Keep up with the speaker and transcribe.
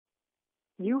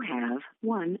You have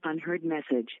one unheard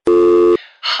message.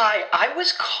 Hi, I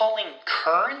was calling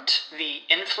Current, the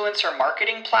influencer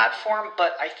marketing platform,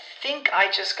 but I think I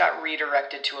just got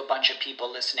redirected to a bunch of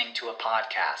people listening to a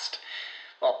podcast.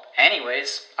 Well,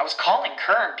 anyways, I was calling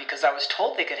Current because I was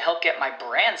told they could help get my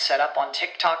brand set up on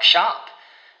TikTok Shop,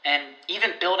 and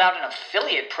even build out an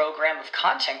affiliate program of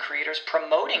content creators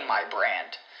promoting my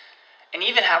brand, and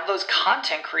even have those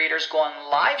content creators go on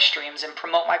live streams and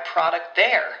promote my product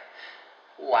there.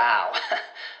 Wow,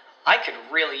 I could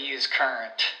really use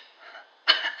Current.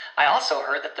 I also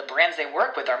heard that the brands they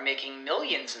work with are making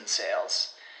millions in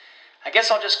sales. I guess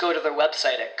I'll just go to their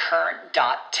website at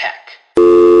current.tech.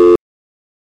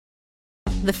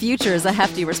 The future is a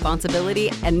hefty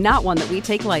responsibility and not one that we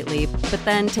take lightly. But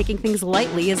then taking things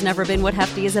lightly has never been what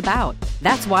Hefty is about.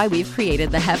 That's why we've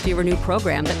created the Hefty Renew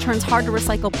program that turns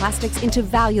hard-to-recycle plastics into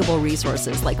valuable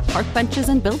resources like park benches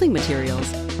and building materials.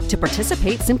 To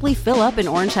participate, simply fill up an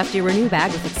orange Hefty Renew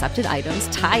bag with accepted items,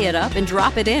 tie it up, and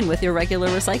drop it in with your regular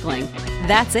recycling.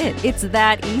 That's it. It's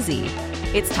that easy.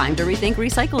 It's time to rethink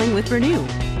recycling with Renew.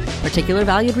 Particular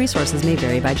valued resources may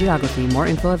vary by geography. More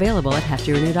info available at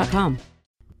heftyrenew.com.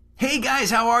 Hey guys,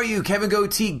 how are you? Kevin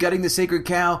Goatee, gutting the sacred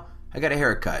cow. I got a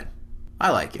haircut.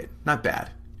 I like it. Not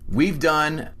bad. We've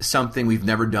done something we've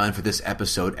never done for this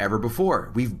episode ever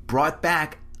before. We've brought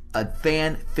back a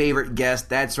fan favorite guest.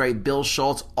 That's right, Bill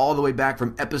Schultz, all the way back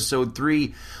from episode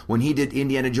 3 when he did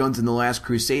Indiana Jones and the Last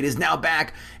Crusade, is now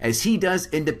back as he does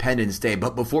Independence Day.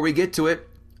 But before we get to it,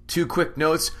 2 quick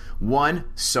notes. 1,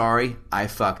 sorry, I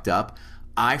fucked up.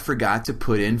 I forgot to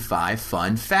put in 5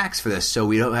 fun facts for this, so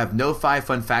we don't have no 5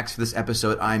 fun facts for this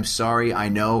episode. I'm sorry. I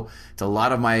know it's a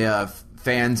lot of my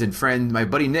fans and friends. My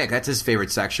buddy Nick, that's his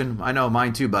favorite section. I know,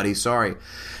 mine too, buddy. Sorry.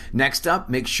 Next up,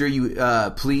 make sure you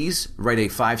please write a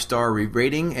 5-star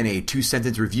rating and a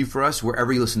 2-sentence review for us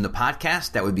wherever you listen to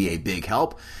podcasts. That would be a big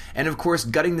help. And of course,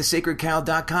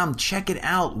 guttingthesacredcow.com. Check it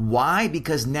out. Why?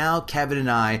 Because now Kevin and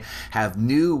I have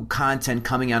new content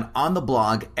coming out on the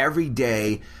blog every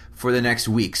day for the next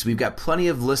week. So we've got plenty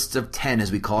of lists of 10,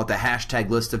 as we call it, the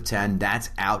hashtag list of 10. That's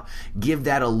out. Give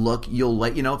that a look. You'll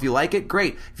let you know if you like it,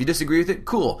 great. If you disagree with it,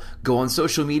 cool. Go on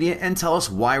social media and tell us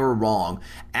why we're wrong.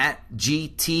 At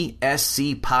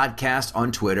GTSC Podcast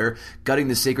on Twitter, Gutting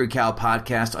the Sacred Cow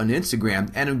Podcast on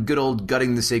Instagram, and a good old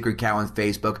Gutting the Sacred Cow on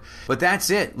Facebook. But that's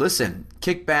it. Listen,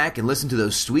 kick back and listen to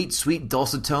those sweet, sweet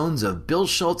dulcet tones of Bill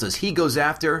Schultz as he goes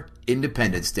after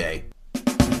Independence Day.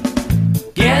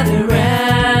 Gather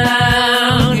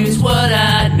round, here's what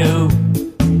I know.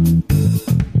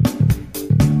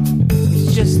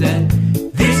 It's just that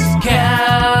this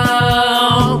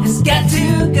cow has got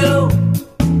to go.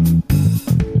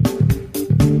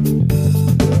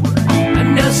 I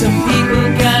know some people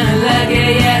kinda like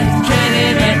it, yeah, it's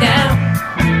trending right now.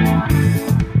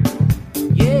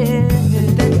 Yeah,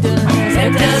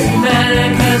 that doesn't matter,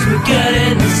 cause we're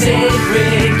gutting the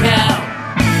sacred cow.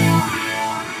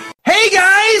 Hey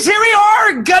guys, here we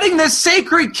are, Gutting the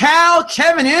Sacred Cow,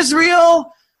 Kevin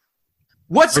Israel.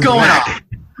 What's going on?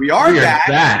 We are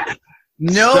back.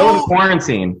 No, still in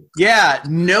quarantine. Yeah,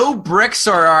 no bricks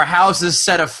or our houses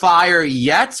set afire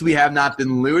yet. We have not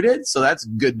been looted, so that's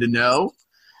good to know.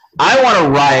 I want to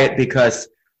riot because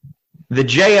the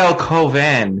JL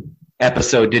Covan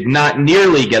episode did not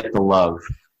nearly get the love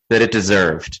that it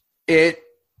deserved.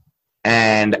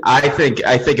 And I think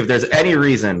if there's any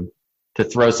reason to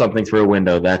throw something through a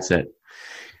window, that's it.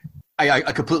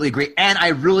 I completely agree. And I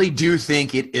really do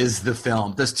think it is the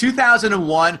film. Does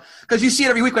 2001, because you see it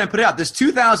every week when I put it out, this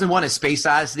 2001 A Space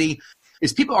Odyssey,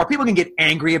 are people going to get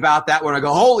angry about that when I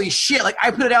go, holy shit, like I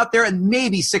put it out there and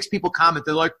maybe 6 people comment,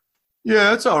 they're like,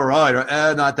 yeah, it's all right,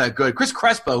 or not that good. Chris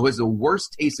Crespo, who has the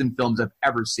worst taste in films I've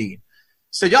ever seen,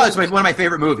 said, yeah, it's one of my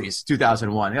favorite movies,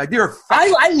 2001. Like,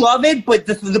 I love it, but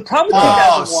the problem with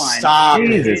 2001 stop.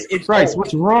 Jesus Christ,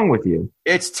 what's wrong with you?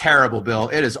 It's terrible, Bill.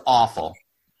 It is awful.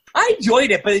 I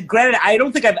enjoyed it, but granted, I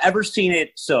don't think I've ever seen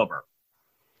it sober.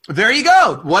 There you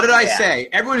go. What did I say?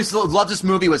 Everyone who loved this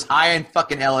movie was high on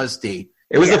fucking LSD.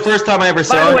 It was the first time I ever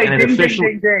saw it, and it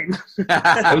officially. Ding.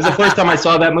 It was the first time I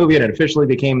saw that movie, and it officially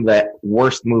became the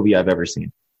worst movie I've ever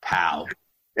seen. Pow.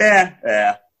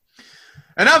 Yeah.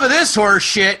 Enough of this horse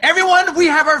shit. Everyone, we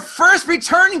have our first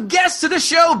returning guest to the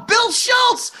show, Bill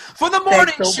Schultz for the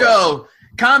morning show.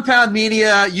 Compound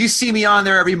Media. You see me on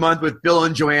there every month with Bill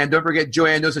and Joanne. Don't forget,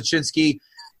 Joanne Nosachinski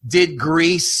did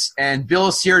Grease, and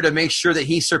Bill's here to make sure that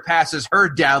he surpasses her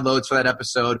downloads for that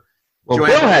episode. Well,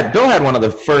 Bill had one of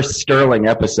the first sterling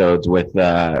episodes with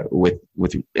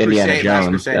Indiana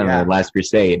Jones and the Last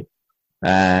Crusade,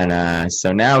 and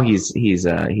so now he's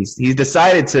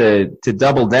decided to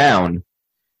double down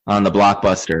on the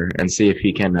blockbuster and see if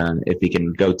he can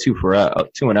go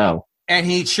 2-0. And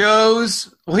he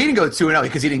chose. Well, he didn't go 2-0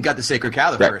 because he didn't gut the Sacred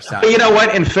Cow the first time. But you know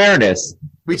what? In fairness,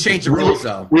 we changed the rules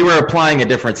though. We were applying a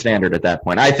different standard at that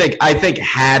point. I think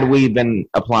had we been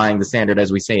applying the standard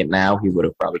as we say it now, he would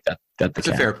have probably got the That's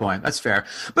a fair point. That's fair.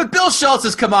 But Bill Schultz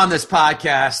has come on this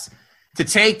podcast to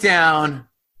take down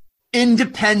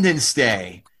Independence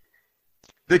Day,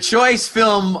 the choice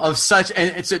film of such,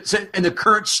 and it's in the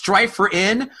current strife we're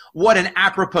in. What an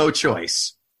apropos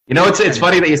choice. You know, it's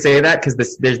funny that you say that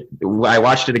because I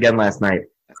watched it again last night,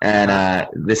 and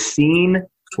the scene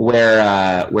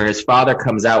where his father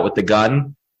comes out with the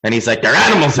gun and he's like, "There are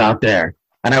animals out there,"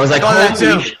 and I was like,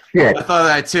 "Holy shit!" I thought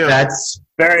that too. That's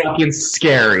very fucking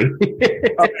scary.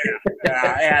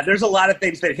 Yeah, there's a lot of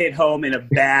things that hit home in a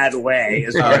bad way.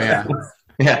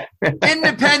 Yeah.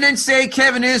 Independence Day,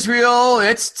 Kevin Israel.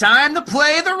 It's time to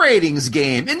play the ratings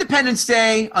game. Independence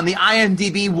Day on the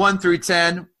IMDb 1 through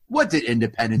 10. What did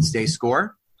Independence Day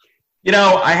score? You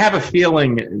know, I have a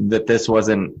feeling that this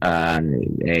wasn't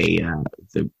the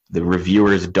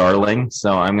reviewer's darling,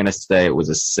 so I'm going to say it was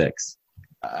a 6.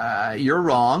 You're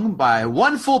wrong by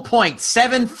 1 full point,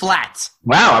 7 flat.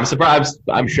 Wow, I'm surprised.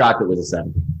 I'm shocked it was a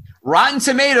 7. Rotten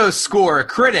Tomatoes score.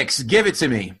 Critics, give it to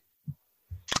me.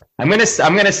 I'm gonna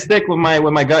stick with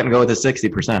my gut and go with a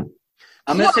 60%.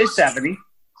 I'm gonna say 70.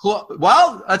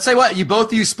 Well, I'd say what you both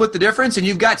of you split the difference, and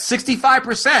you've got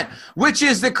 65%, which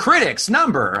is the critics'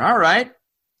 number. All right.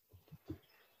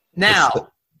 Now,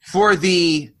 for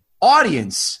the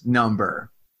audience number,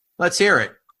 let's hear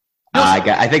it.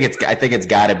 I think it's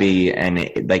got to be an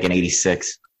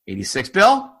 86. 86,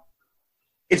 Bill.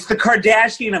 It's the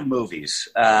Kardashian of movies.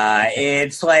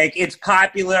 It's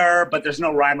popular, but there's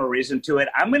no rhyme or reason to it.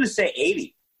 I'm going to say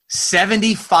 80.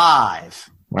 75.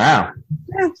 Wow.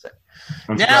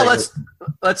 Now let's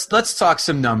talk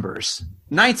some numbers.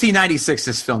 1996,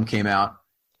 this film came out.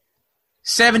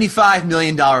 $75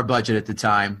 million budget at the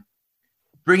time,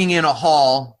 bringing in a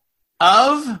haul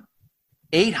of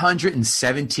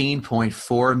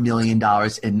 $817.4 million in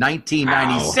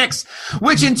 1996,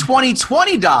 which in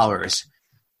 2020 dollars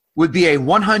would be a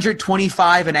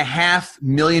 $125.5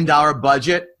 million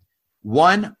budget,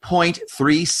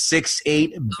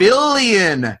 $1.368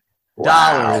 billion.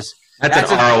 Wow.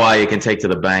 That's an ROI you can take to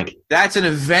the bank. That's an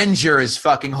Avengers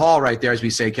fucking haul right there, as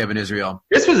we say, Kevin Israel.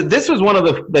 This was one of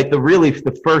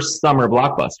the first summer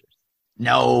blockbusters.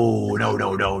 No.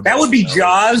 That would be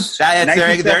Jaws.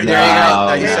 There you go.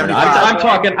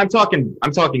 I'm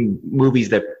talking movies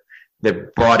that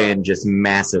brought in just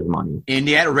massive money.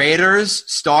 Indiana Raiders,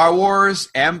 Star Wars,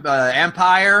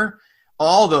 Empire,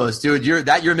 all those, dude.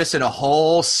 You're missing a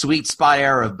whole sweet spot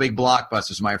era of big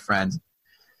blockbusters, my friend.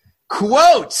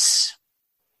 Quotes.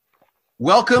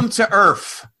 Welcome to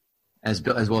Earth, as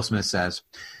Will Smith says.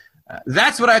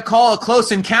 That's what I call a close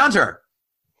encounter.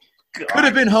 God. Could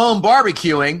have been home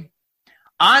barbecuing.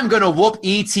 I'm going to whoop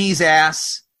E.T.'s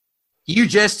ass. You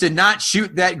just did not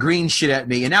shoot that green shit at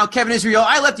me. And now, Kevin Israel,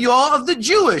 I left you all of the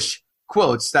Jewish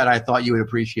quotes that I thought you would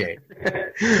appreciate.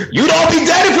 You'd all be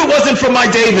dead if it wasn't for my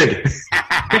David.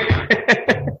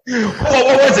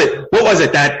 What was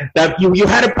it that you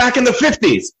had it back in the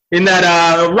 50s in that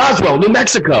Roswell, New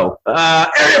Mexico,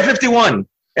 Area 51?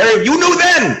 You knew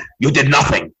then. You did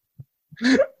nothing.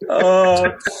 By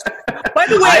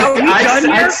the way,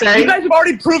 I'd say you guys have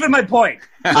already proven my point.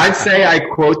 I'd say I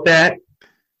quote that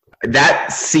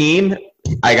scene.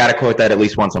 I got to quote that at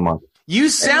least once a month. You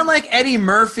sound like Eddie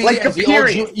Murphy.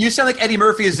 You sound like Eddie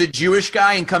Murphy as a Jewish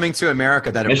guy in Coming to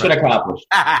America. Mission accomplished.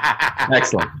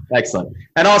 Excellent.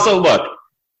 And also, look,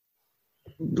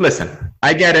 listen,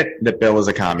 I get it that Bill is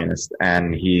a communist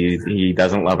and he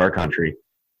doesn't love our country,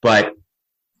 but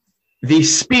the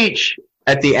speech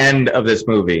at the end of this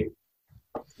movie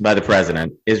by the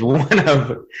president is one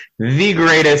of the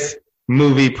greatest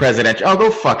movie presidential. Oh, go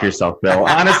fuck yourself, Bill.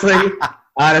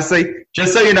 Honestly,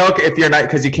 just so you know, if you're not,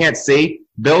 because you can't see,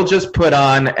 Bill just put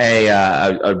on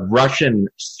a Russian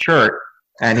shirt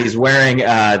and he's wearing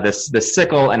the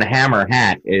sickle and hammer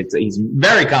hat. He's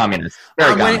very communist.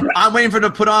 I'm waiting for him to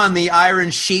put on the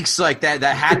Iron Sheiks like that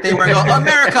hat they wear.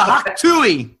 America, Hak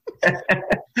Tui.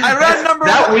 I read number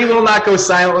that We Will Not Go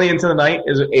Silently Into the Night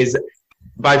is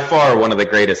by far one of the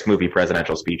greatest movie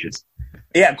presidential speeches.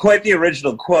 Yeah, quite the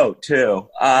original quote too.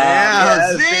 Hold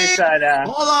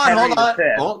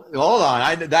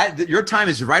on. Your time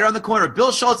is right on the corner.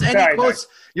 Bill Schultz, quotes?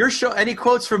 Any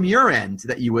quotes from your end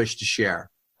that you wish to share?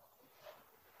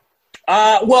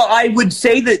 Well, I would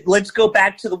say that let's go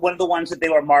back to one of the ones that they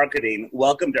were marketing,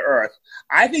 Welcome to Earth.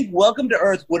 I think Welcome to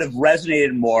Earth would have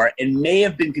resonated more and may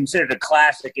have been considered a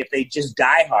classic if they just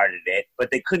die-harded it,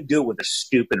 but they couldn't do it with a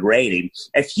stupid rating.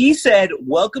 If he said,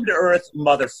 Welcome to Earth,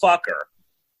 motherfucker,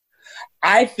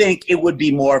 I think it would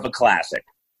be more of a classic.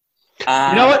 You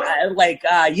know what? Like,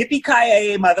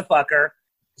 yippee-ki-yay, motherfucker.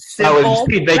 Simple.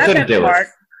 They couldn't do it.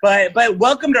 But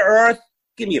Welcome to Earth,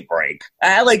 give me a break.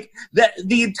 Like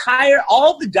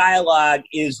all the dialogue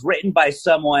is written by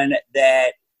someone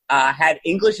that had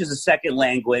English as a second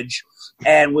language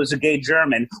and was a gay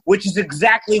German, which is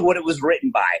exactly what it was written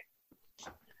by.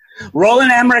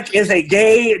 Roland Emmerich is a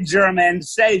gay German.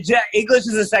 English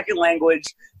is a second language.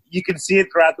 You can see it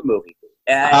throughout the movie.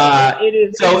 It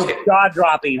is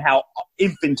jaw-dropping how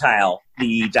infantile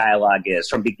the dialogue is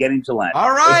from beginning to end.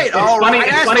 All right.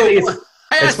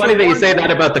 It's funny that you say that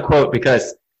about the quote,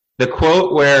 because the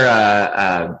quote where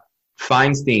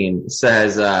Feinstein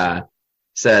says, "I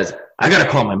got to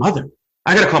call my mother.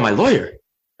 I got to call my lawyer."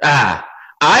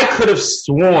 I could have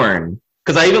sworn,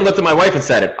 because I even looked at my wife and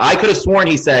said it. I could have sworn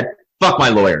he said, "Fuck my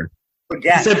lawyer."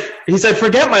 He said,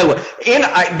 "Forget my lawyer." And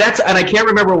I can't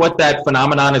remember what that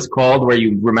phenomenon is called, where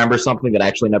you remember something that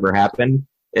actually never happened.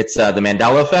 It's the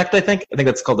Mandela effect. I think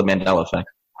that's called the Mandela effect.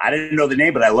 I didn't know the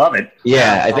name, but I love it.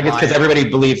 Yeah, I think it's because everybody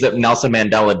believes that Nelson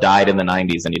Mandela died in the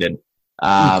 90s, and he didn't.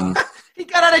 He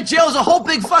got out of jail. It's a whole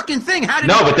big fucking thing. How did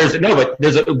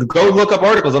go look up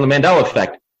articles on the Mandela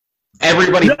effect.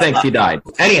 Everybody thinks he died.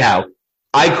 Anyhow,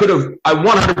 I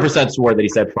 100% swore that he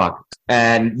said fuck.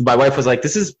 And my wife was like,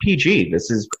 "This is PG.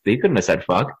 He couldn't have said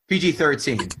fuck."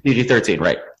 PG-13. PG-13,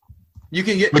 right. You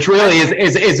can get, which really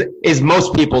is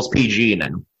most people's PG now.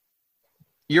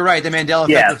 You're right. The Mandela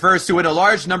effect refers to when a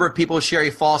large number of people share a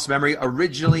false memory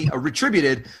originally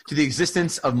attributed to the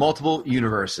existence of multiple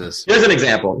universes. Here's an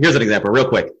example, real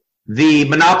quick. The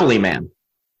Monopoly Man.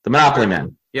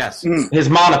 Yes. His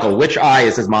monocle. Which eye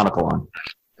is his monocle on?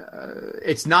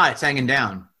 It's not. It's hanging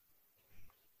down.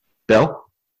 Bill?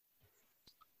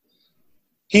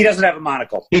 He doesn't have a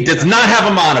monocle. He does not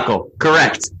have a monocle.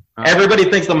 Correct.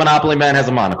 Everybody thinks the Monopoly Man has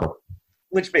a monocle.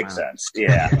 Which makes sense,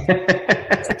 yeah.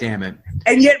 Damn it.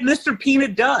 And yet Mr.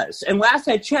 Peanut does. And last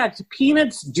I checked,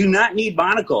 peanuts do not need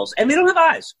monocles, and they don't have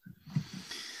eyes.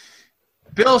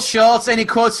 Bill Schultz, any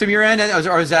quotes from your end,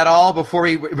 or is that all? Before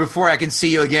I can see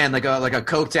you again, like a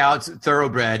coked out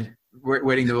thoroughbred,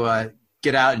 waiting to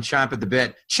get out and champ at the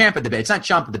bit. Champ at the bit. It's not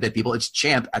chomp at the bit, people. It's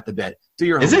champ at the bit. Do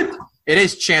your homework. Is it? It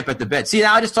is champ at the bit. See,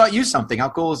 now I just taught you something. How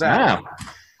cool is that? Wow.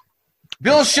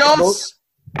 Bill Schultz.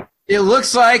 It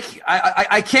looks like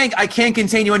I can't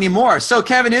contain you anymore. So,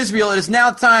 Kevin Israel, it is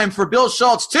now time for Bill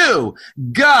Schultz to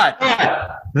gut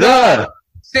the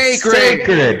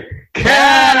sacred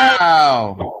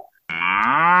cow.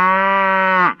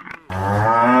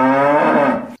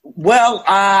 Well,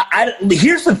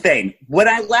 here's the thing. When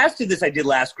I last did this, I did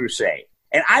Last Crusade.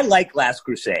 And I like Last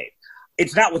Crusade.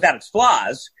 It's not without its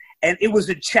flaws, and it was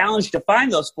a challenge to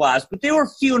find those flaws, but they were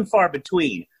few and far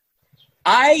between.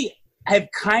 I have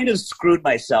kind of screwed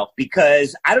myself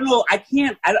because I don't know.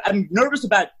 I'm nervous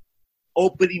about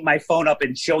opening my phone up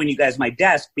and showing you guys my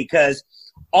desk because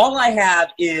all I have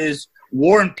is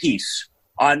War and Peace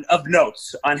of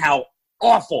notes on how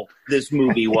awful this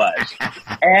movie was.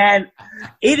 And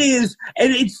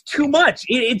it's too much.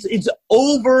 It's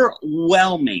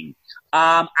overwhelming.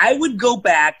 I would go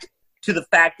back to the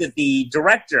fact that the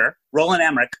director, Roland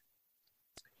Emmerich,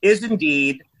 is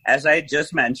indeed, as I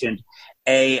just mentioned,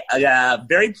 a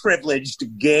very privileged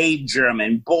gay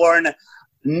German born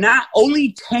not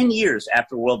only 10 years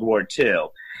after World War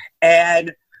II.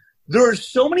 And there are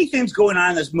so many things going on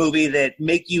in this movie that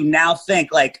make you now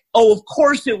think like, oh, of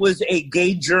course it was a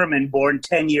gay German born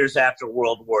 10 years after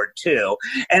World War II.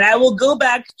 And I will go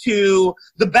back to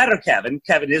the better Kevin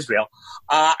Israel.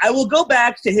 I will go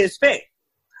back to his faith.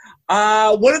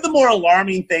 One of the more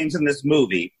alarming things in this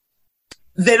movie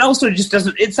that also just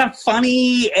it's not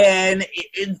funny, and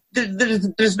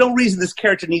there's no reason this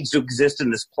character needs to exist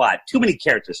in this plot. Too many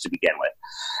characters to begin with.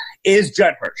 Is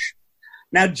Judd Hirsch.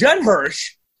 Now, Judd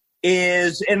Hirsch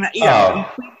is, and we tweeted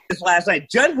this last night,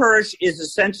 Judd Hirsch is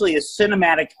essentially a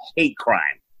cinematic hate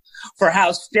crime for how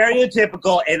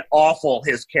stereotypical and awful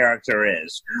his character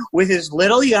is. With his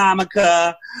little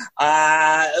yarmulke,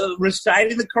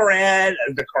 reciting the Quran.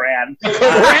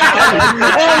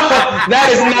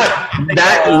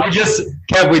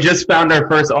 We just found our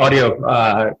first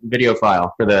audio video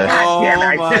file for the.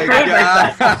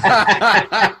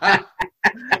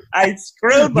 I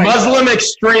screwed myself. Muslim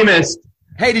extremist.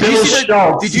 Hey, did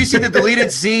you see the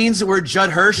deleted scenes where Judd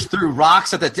Hirsch threw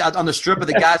rocks on the strip of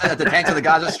the Gaza, at the tanks of the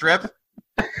Gaza Strip?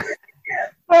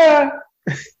 But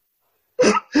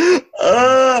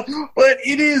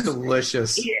it is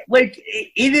delicious. He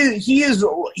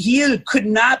could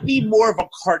not be more of a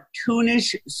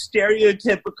cartoonish,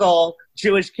 stereotypical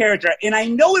Jewish character. And I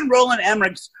know in Roland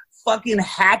Emmerich's fucking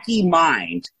hacky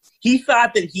mind, he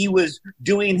thought that he was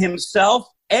doing himself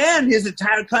and his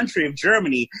entire country of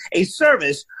Germany a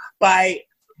service by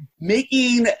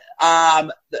making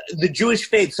the Jewish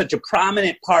faith such a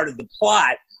prominent part of the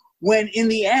plot, when in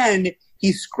the end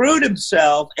he screwed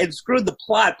himself and screwed the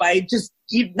plot by just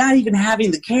not even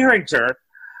having the character,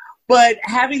 but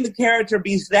having the character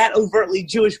be that overtly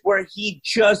Jewish where he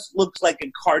just looks like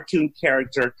a cartoon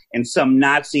character in some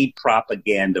Nazi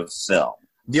propaganda film.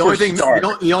 The only thing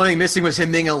missing was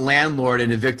him being a landlord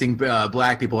and evicting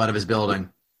black people out of his building.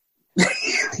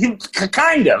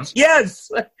 Kind of,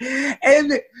 yes.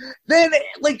 And then,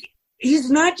 like,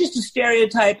 he's not just a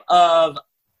stereotype of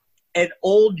an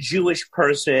old Jewish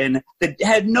person that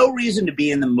had no reason to be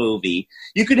in the movie.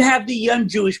 You could have the young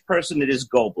Jewish person that is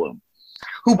Goldblum.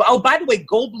 Who, oh, by the way,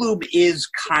 Goldblum is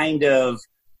kind of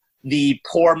the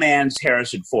poor man's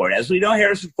Harrison Ford. As we know,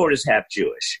 Harrison Ford is half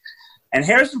Jewish. And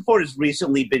Harrison Ford has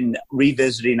recently been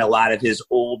revisiting a lot of his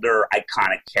older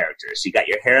iconic characters. You got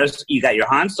your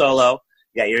Han Solo,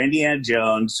 you got your Indiana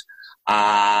Jones.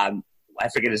 I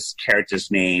forget his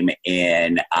character's name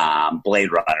in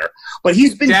Blade Runner, but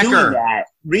he's been doing that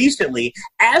recently.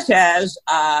 As has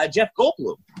Jeff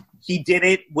Goldblum. He did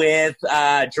it with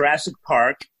Jurassic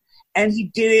Park, and he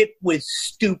did it with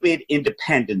stupid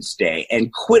Independence Day.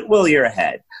 And quit while you're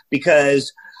ahead,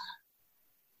 because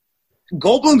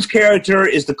Goldblum's character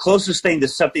is the closest thing to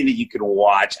something that you can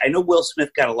watch. I know Will Smith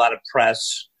got a lot of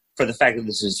press for the fact that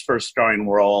this is his first starring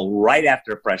role right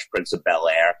after Fresh Prince of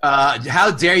Bel-Air. How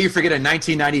dare you forget a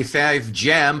 1995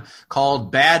 gem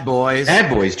called Bad Boys? Bad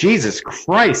Boys, Jesus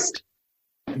Christ!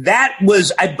 That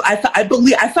was I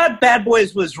thought Bad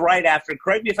Boys was right after.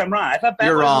 Correct me if I'm wrong. I thought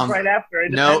Bad Boys was right after.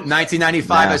 No,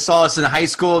 1995. Yeah. I saw this in high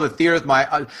school, the theater with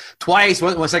my twice.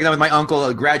 One second with my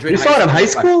uncle. Graduated. You saw it in high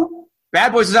school?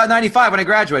 Bad Boys was out in 95 when I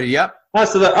graduated, yep.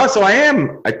 So I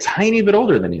am a tiny bit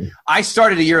older than you. I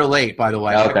started a year late, by the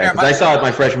way. Okay, I saw it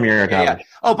my freshman year of college. Yeah.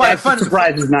 Oh, but that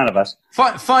surprises none of us.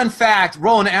 Fun fact,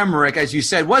 Roland Emmerich, as you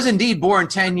said, was indeed born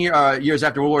 10 years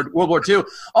after World War II.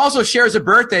 Also shares a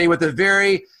birthday with a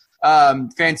very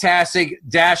fantastic,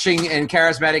 dashing, and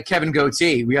charismatic Kevin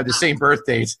Goatee. We have the same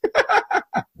birthdays.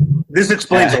 This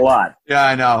explains a lot. Yeah,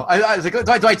 I know. I was like,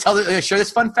 do I share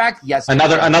this fun fact? Yes.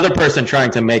 Another person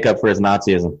trying to make up for his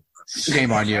Nazism.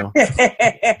 Shame on you.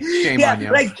 Shame on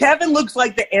you. Like Kevin looks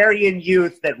like the Aryan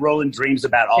youth that Roland dreams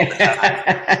about all the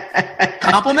time.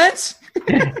 Compliments?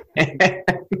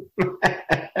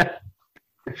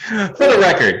 For the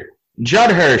record,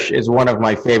 Judd Hirsch is one of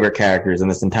my favorite characters in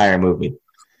this entire movie.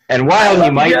 And while he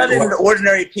might Judd is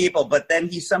ordinary people, but then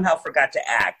he somehow forgot to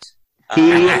act.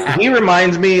 He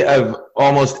reminds me of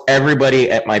almost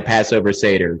everybody at my Passover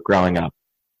Seder growing up.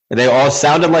 They all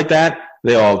sounded like that.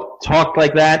 They all talked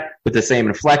like that with the same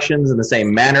inflections and the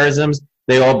same mannerisms.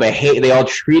 They all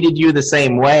treated you the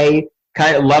same way,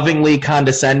 kind of lovingly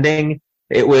condescending.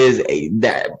 It was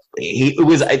that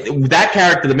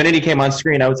character. The minute he came on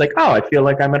screen, I was like, "Oh, I feel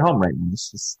like I'm at home right now.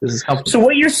 This is comfortable." So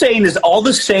what you're saying is all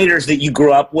the Seders that you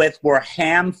grew up with were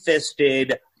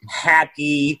ham-fisted,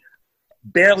 hacky,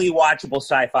 barely watchable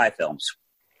sci-fi films.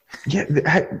 Yeah,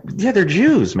 they're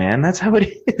Jews, man. That's how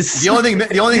it is. The only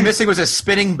thing missing was a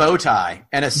spinning bow tie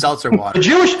and a seltzer water. The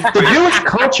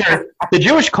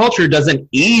Jewish culture doesn't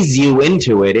ease you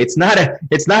into it. It's not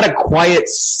a quiet,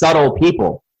 subtle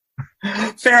people.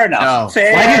 Fair enough. No.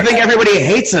 Why do you think everybody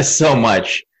hates us so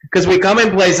much? Because we come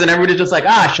in place and everybody's just like,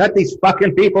 shut these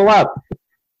fucking people up.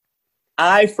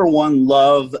 I, for one,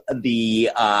 love the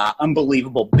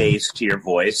unbelievable bass to your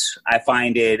voice. I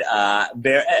find it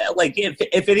very like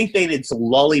if anything, it's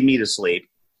lulling me to sleep.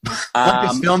 Like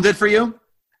this film did for you?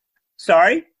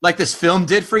 Sorry? Like this film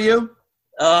did for you?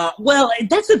 Well,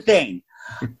 that's the thing.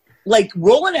 Like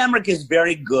Roland Emmerich is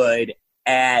very good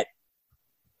at.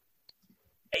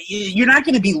 You're not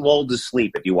going to be lulled to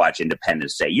sleep if you watch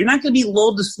Independence Day. You're not going to be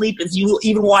lulled to sleep if you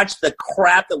even watch the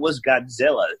crap that was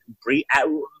Godzilla,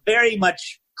 very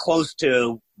much close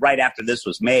to right after this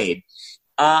was made.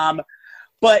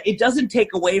 But it doesn't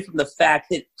take away from the fact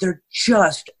that they're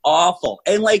just awful.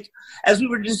 And like, as we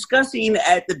were discussing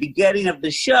at the beginning of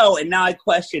the show, and now I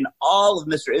question all of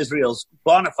Mr. Israel's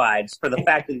bona fides for the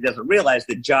fact that he doesn't realize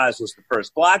that Jaws was the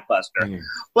first blockbuster. Mm.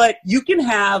 But you can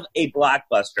have a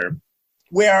blockbuster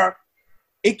where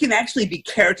it can actually be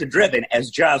character-driven, as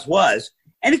Jaws was,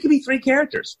 and it can be three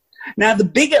characters. Now,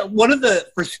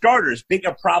 for starters,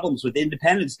 bigger problems with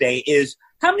Independence Day is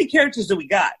how many characters do we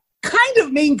got? kind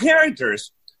of main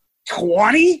characters.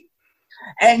 20?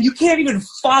 And you can't even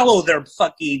follow their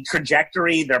fucking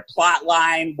trajectory, their plot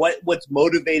line, what's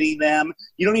motivating them.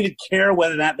 You don't even care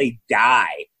whether or not they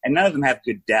die. And none of them have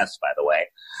good deaths, by the way.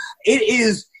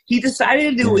 He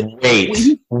decided to do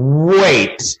it.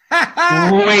 Wait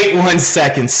 1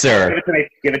 second, sir.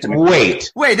 Give it to me.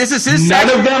 Wait, this is his None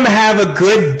of them have a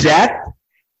good death?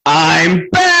 I'm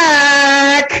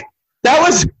back! That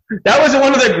was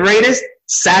one of the greatest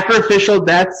sacrificial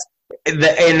deaths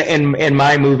in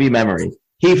my movie memory.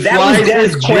 He flies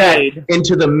his jet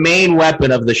into the main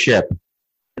weapon of the ship.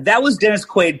 That was Dennis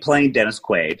Quaid playing Dennis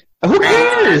Quaid. Who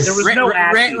cares? There was no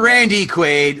Randy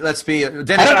Quaid. Let's be. I don't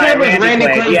care if it was Randy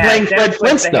Quaid playing Fred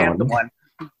Flintstone.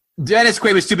 Dennis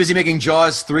Quaid was too busy making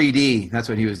Jaws 3D. That's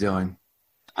what he was doing.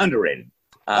 Underrated.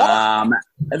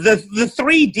 The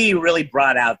 3D really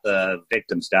brought out the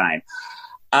victims dying.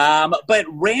 But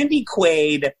Randy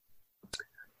Quaid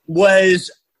was.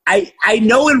 I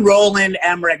know in Roland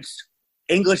Emmerich's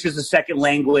English as a second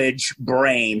language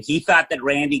brain, he thought that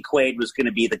Randy Quaid was going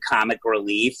to be the comic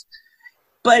relief.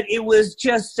 But it was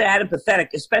just sad and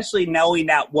pathetic, especially knowing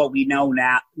that what we know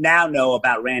know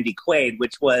about Randy Quaid,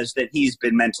 which was that he's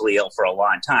been mentally ill for a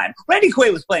long time. Randy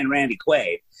Quaid was playing Randy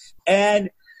Quaid. And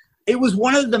it was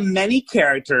one of the many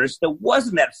characters that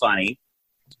wasn't that funny,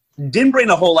 didn't bring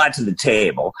a whole lot to the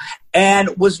table,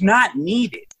 and was not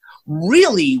needed.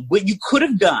 Really, what you could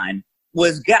have done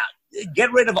was get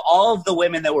rid of all of the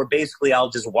women that were basically all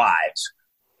just wives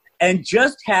and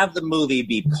just have the movie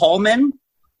be Pullman,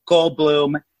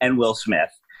 Goldblum, and Will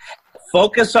Smith.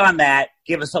 Focus on that.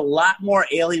 Give us a lot more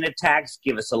alien attacks.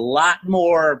 Give us a lot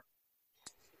more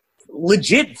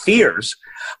legit fears.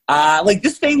 Like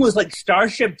this thing was like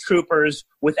Starship Troopers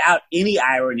without any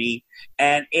irony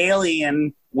and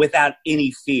Alien without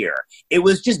any fear. It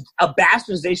was just a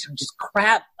bastardization of just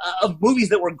crap of movies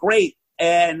that were great.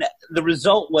 And the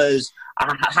result was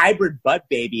a hybrid butt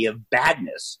baby of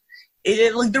badness.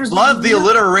 Like there was Love the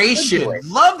alliteration.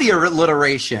 Love the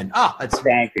alliteration. Oh, that's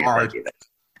Thank you.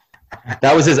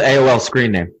 That was his AOL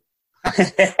screen name.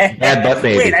 Bad butt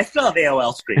baby. Wait, I still have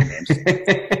AOL screen names.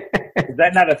 Is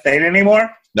that not a thing anymore?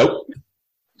 Nope.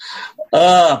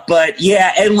 But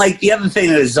yeah, and like the other thing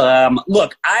is,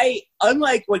 look,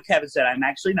 unlike what Kevin said, I'm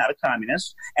actually not a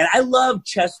communist, and I love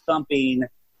chest thumping,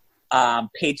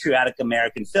 patriotic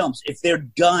American films if they're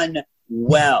done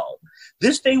well.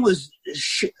 This thing was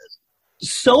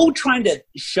so trying to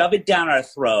shove it down our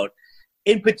throat,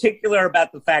 in particular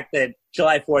about the fact that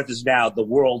July 4th is now the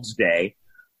world's day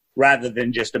rather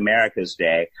than just America's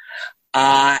day.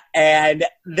 And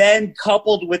then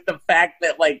coupled with the fact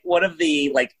that like one of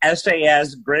the like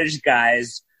SAS British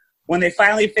guys, when they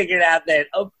finally figured out that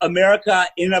America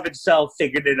in and of itself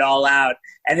figured it all out,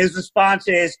 and his response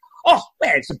is, "Oh,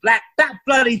 well, it's a black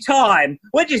bloody time.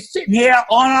 We're just sitting here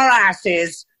on our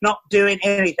asses, not doing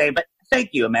anything. But thank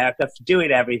you, America, for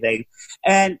doing everything."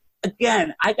 And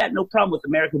again, I got no problem with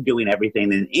America doing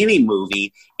everything in any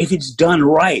movie if it's done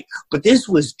right. But this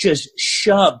was just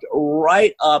shoved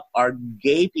right up our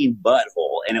gaping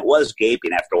butthole, and it was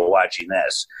gaping after watching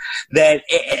this, that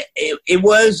it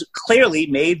was clearly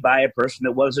made by a person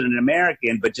that wasn't an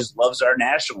American but just loves our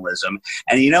nationalism.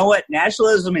 And you know what?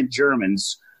 Nationalism and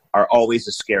Germans are always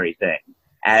a scary thing,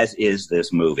 as is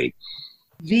this movie.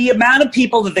 The amount of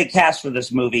people that they cast for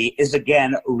this movie is,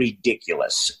 again,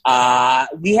 ridiculous.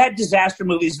 We had disaster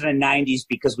movies in the 90s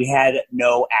because we had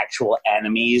no actual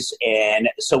enemies, and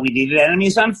so we needed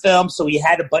enemies on film, so we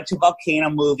had a bunch of volcano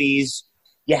movies.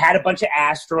 You had a bunch of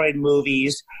asteroid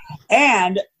movies.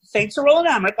 And thanks to Roland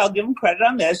Emmerich, I'll give him credit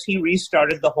on this, he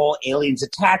restarted the whole aliens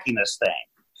attacking us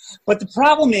thing. But the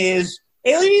problem is,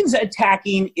 aliens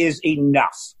attacking is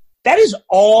enough. That is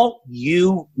all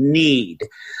you need.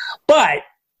 But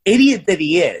idiot that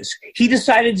he is, he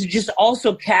decided to just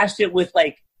also cast it with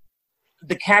like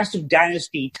the cast of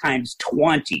Dynasty times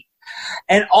 20.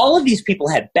 And all of these people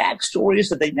had backstories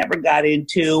that they never got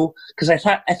into because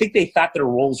I think they thought their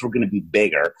roles were going to be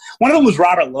bigger. One of them was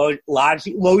Robert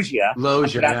Loggia.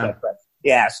 Yeah.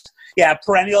 Yes. Yeah,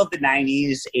 perennial of the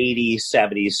 90s, 80s,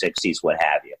 70s, 60s, what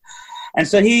have you. And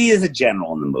so he is a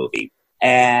general in the movie.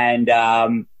 And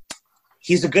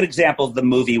he's a good example of the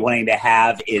movie wanting to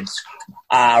have its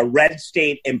red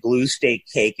state and blue state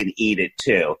cake and eat it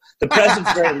too. The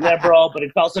president's very liberal, but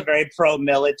it's also very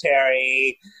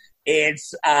pro-military.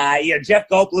 It's, Jeff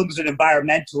Goldblum's an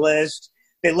environmentalist.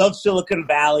 They love Silicon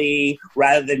Valley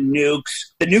rather than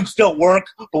nukes. The nukes don't work,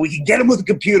 but we can get them with a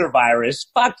computer virus.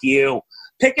 Fuck you.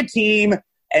 Pick a team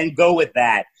and go with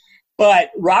that.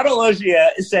 But Ronald Loggia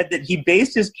said that he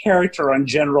based his character on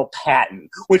General Patton,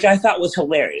 which I thought was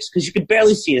hilarious because you could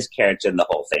barely see his character in the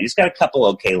whole thing. He's got a couple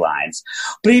okay lines,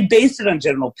 but he based it on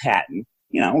General Patton,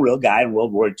 real guy in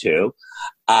World War II.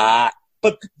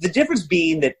 But the difference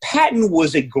being that Patton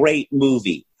was a great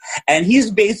movie, and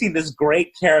he's basing this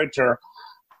great character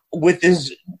with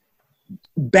this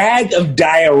bag of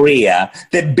diarrhea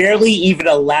that barely even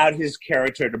allowed his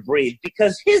character to breathe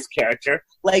because his character,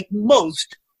 like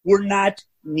most, were not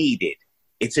needed.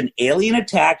 It's an alien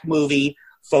attack movie,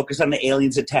 focus on the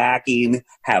aliens attacking,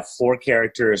 have 4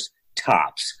 characters,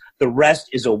 tops. The rest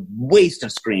is a waste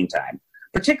of screen time,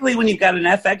 particularly when you've got an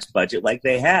FX budget like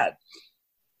they had.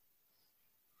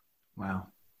 Wow.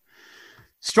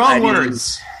 Strong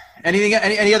words.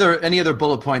 Any other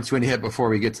bullet points you want to hit before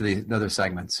we get to the other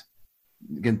segments?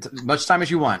 Again, much time as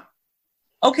you want.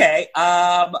 Okay.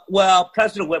 Well,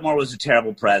 President Whitmore was a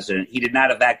terrible president. He did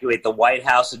not evacuate the White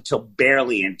House until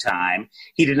barely in time.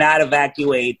 He did not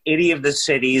evacuate any of the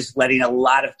cities, letting a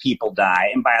lot of people die.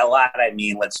 And by a lot, I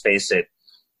mean, let's face it,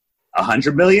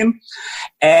 100 million.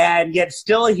 And yet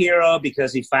still a hero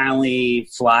because he finally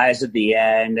flies at the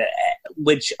end,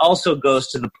 which also goes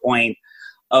to the point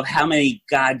of how many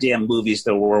goddamn movies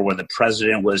there were where the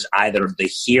president was either the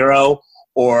hero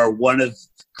or one of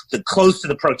the close to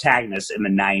the protagonist in the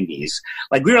 90s.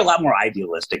 Like, we were a lot more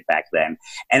idealistic back then,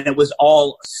 and it was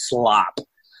all slop.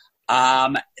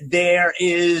 They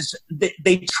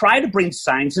try to bring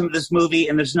science into this movie,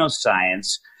 and there's no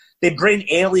science. They bring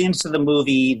aliens to the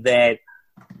movie that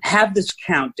have this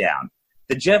countdown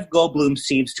that Jeff Goldblum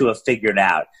seems to have figured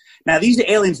out. Now, these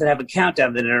aliens that have a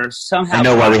countdown that are somehow... I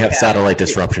know why we have satellite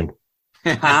disruption.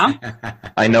 Huh?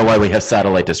 I know why we have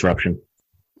satellite disruption.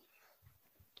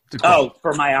 Oh,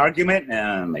 for my argument?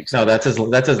 Makes sense. No,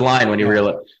 that's his line when you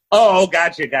realize. Oh,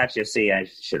 gotcha. See, I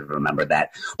should have remembered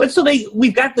that. But so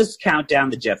we've got this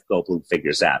countdown that Jeff Goldblum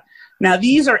figures out. Now,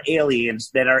 these are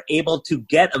aliens that are able to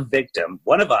get a victim,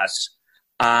 one of us,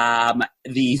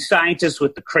 the scientist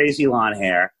with the crazy long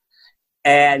hair,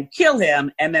 and kill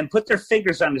him, and then put their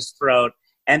fingers on his throat,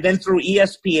 and then through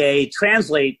ESPA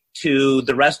translate to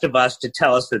the rest of us to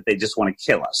tell us that they just want to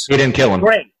kill us. He didn't kill him.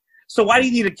 Great. So why do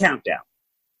you need a countdown?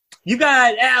 You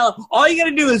got all you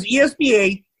got to do is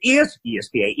ESP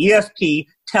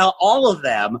tell all of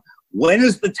them when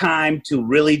is the time to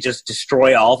really just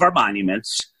destroy all of our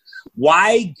monuments.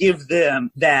 Why give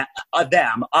them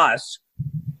us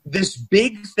this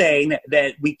big thing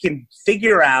that we can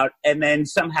figure out and then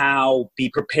somehow be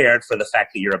prepared for the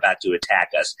fact that you're about to attack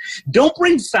us? Don't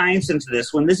bring science into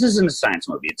this when this isn't a science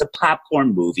movie. It's a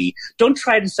popcorn movie. Don't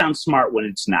try to sound smart when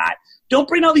it's not. Don't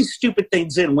bring all these stupid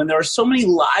things in when there are so many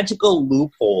logical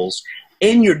loopholes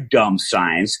in your dumb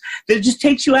science that it just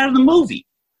takes you out of the movie.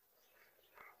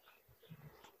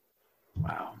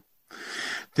 Wow.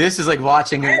 This is like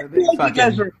watching I feel like you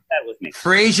guys are upset with me.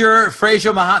 Fraser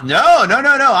Mahat. No.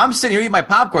 I'm sitting here eating my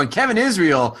popcorn. Kevin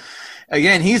Israel,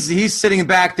 again, he's sitting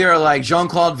back there like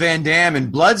Jean-Claude Van Damme in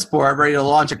Bloodsport, ready to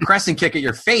launch a crescent kick at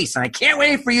your face. And I can't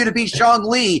wait for you to beat Shang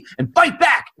Li and fight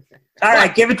back. All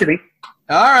right, give it to me.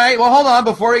 All right. Well, hold on.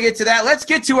 Before we get to that, let's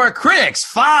get to our critics'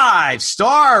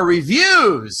 5-star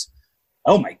reviews.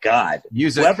 Oh, my God.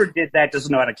 Use it. Whoever did that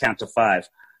doesn't know how to count to 5.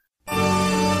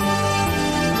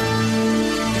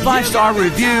 5-star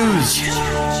reviews.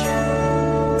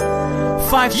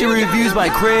 5-star reviews by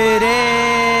critics.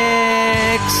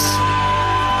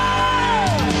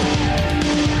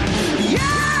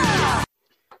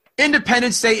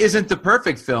 Independence Day isn't the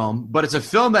perfect film, but it's a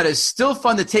film that is still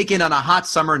fun to take in on a hot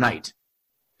summer night.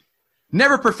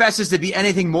 Never professes to be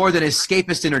anything more than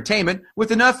escapist entertainment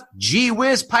with enough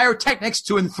gee-whiz pyrotechnics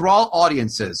to enthrall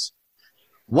audiences.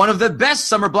 One of the best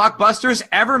summer blockbusters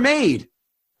ever made.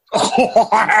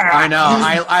 I know.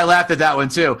 I laughed at that one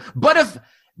too. But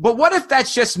what if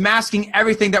that's just masking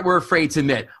everything that we're afraid to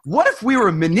admit? What if we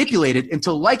were manipulated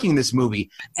into liking this movie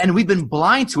and we've been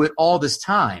blind to it all this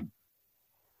time?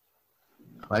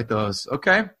 I like those.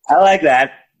 Okay. I like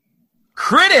that.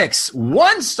 Critics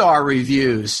 1-star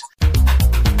reviews.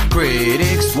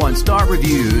 Critics 1-star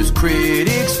reviews.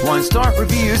 Critics 1-star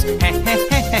reviews.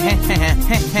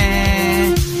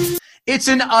 It's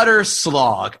an utter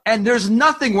slog, and there's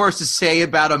nothing worse to say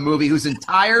about a movie whose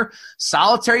entire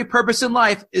solitary purpose in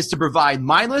life is to provide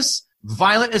mindless,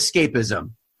 violent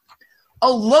escapism.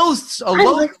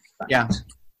 Yeah.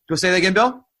 Go say that again,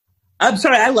 Bill? I'm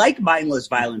sorry, I like mindless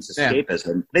violence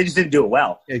escapism. Yeah. They just didn't do it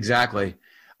well. Exactly.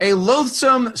 A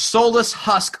loathsome, soulless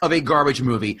husk of a garbage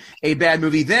movie. A bad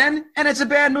movie then, and it's a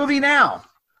bad movie now.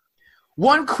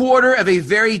 1/4 of a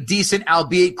very decent,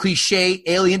 albeit cliche,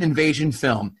 alien invasion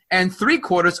film, and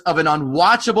 3/4 of an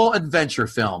unwatchable adventure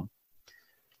film.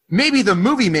 Maybe the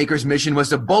movie maker's mission was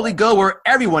to boldly go where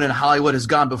everyone in Hollywood has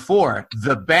gone before,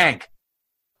 the bank.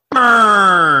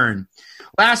 Burn!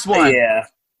 Last one. Yeah.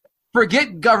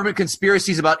 Forget government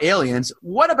conspiracies about aliens.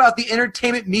 What about the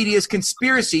entertainment media's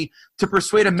conspiracy to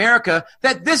persuade America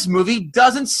that this movie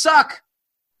doesn't suck?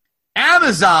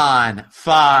 Amazon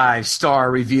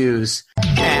 5-star reviews.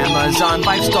 Amazon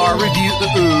 5-star reviews.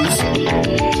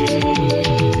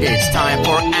 It's time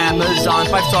for Amazon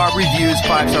 5-star reviews.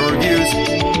 5-star reviews.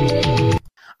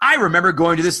 I remember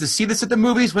going to see this at the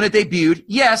movies when it debuted,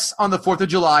 yes, on the 4th of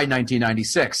July,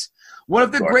 1996. One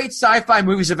of the great sci-fi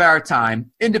movies of our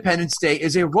time, Independence Day,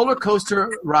 is a roller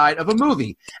coaster ride of a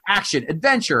movie. Action,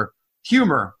 adventure,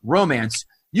 humor, romance,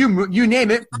 you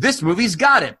name it, this movie's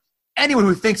got it. Anyone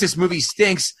who thinks this movie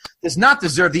stinks does not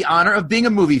deserve the honor of being a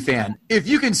movie fan. If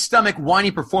you can stomach whiny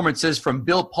performances from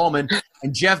Bill Pullman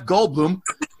and Jeff Goldblum,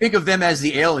 think of them as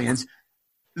the aliens,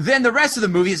 then the rest of the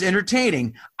movie is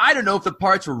entertaining. I don't know if the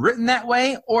parts were written that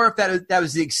way or if that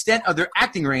was the extent of their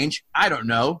acting range. I don't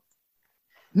know.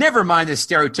 Never mind the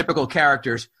stereotypical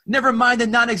characters. Never mind the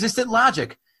non-existent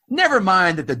logic. Never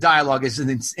mind that the dialogue is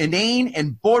inane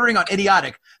and bordering on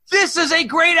idiotic. This is a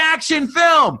great action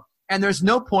film, and there's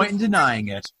no point in denying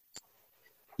it.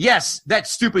 Yes, that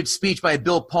stupid speech by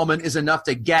Bill Pullman is enough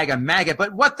to gag a maggot,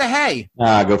 but what the hey?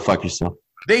 Go fuck yourself.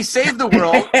 They saved the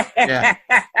world. Yeah.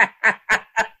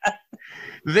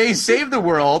 They saved the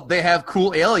world. They have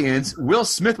cool aliens. Will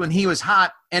Smith when he was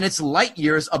hot, and it's light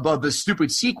years above the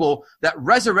stupid sequel that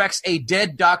resurrects a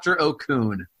dead Dr.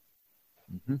 Okun.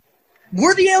 Mm-hmm.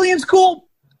 Were the aliens cool?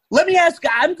 Let me ask,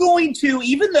 I'm going to,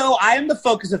 even though I am the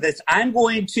focus of this, I'm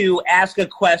going to ask a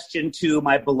question to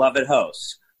my beloved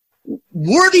hosts.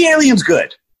 Were the aliens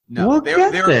good? No, they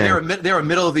were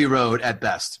middle of the road at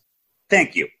best.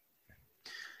 Thank you.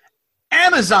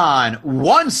 Amazon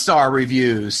 1-star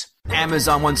reviews.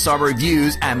 Amazon 1-star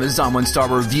reviews. Amazon 1-star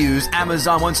reviews.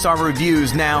 Amazon 1-star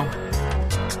reviews now.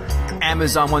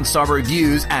 Amazon 1-star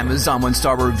reviews. Amazon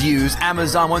 1-star reviews.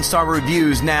 Amazon 1-star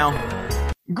reviews now.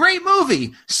 Great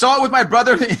movie. Saw it with my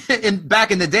brother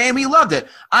back in the day, and we loved it.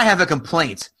 I have a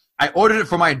complaint. I ordered it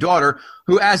for my daughter,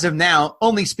 who as of now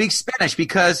only speaks Spanish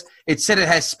because it said it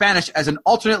has Spanish as an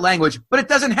alternate language, but it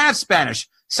doesn't have Spanish.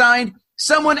 Signed,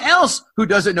 someone else who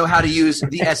doesn't know how to use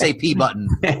the SAP button.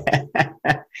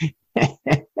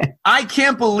 I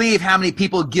can't believe how many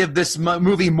people give this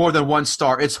movie more than 1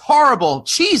 star. It's horrible,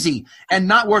 cheesy, and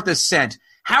not worth a cent.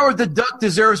 Howard the Duck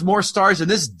deserves more stars than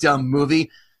this dumb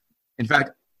movie. In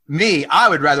fact, I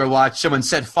would rather watch someone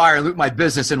set fire and loot my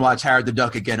business and watch Howard the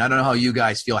Duck again. I don't know how you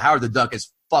guys feel. Howard the Duck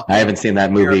is fucking... I haven't seen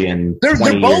that movie in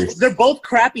 20 years. They're both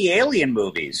crappy alien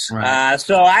movies. Right.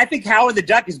 So I think Howard the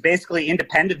Duck is basically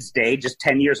Independence Day just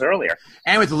 10 years earlier.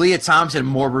 And with Leah Thompson,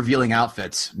 more revealing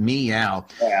outfits. Meow.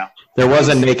 Yeah. There was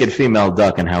a naked female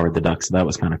duck in Howard the Duck, so that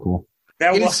was kind of cool.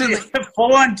 That was a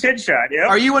full-on tit shot, yeah.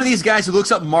 Are you one of these guys who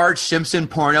looks up Marge Simpson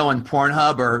porno on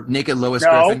Pornhub or Naked Lois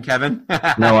Griffin, Kevin?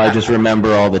 No, I just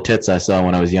remember all the tits I saw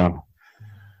when I was young.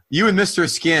 You and Mr.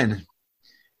 Skin.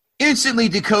 Instantly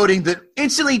decoding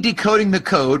the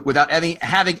code without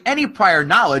having any prior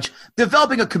knowledge,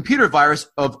 developing a computer virus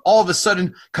of all of a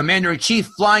sudden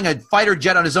Commander-in-Chief flying a fighter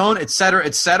jet on his own, etc.,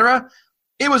 etc.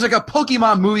 It was like a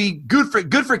Pokemon movie, good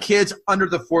for kids under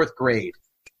the 4th grade.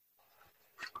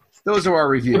 Those are our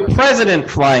reviews. The president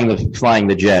flying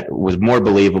the jet was more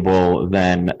believable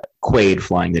than Quaid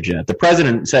flying the jet. The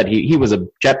president said he was a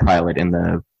jet pilot in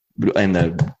the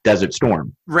Desert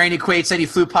Storm. Randy Quaid said he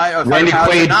flew Randy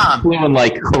Quaid flew in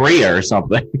like Korea or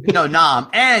something. No, Nam.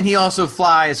 And he also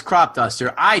flies crop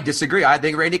duster. I disagree. I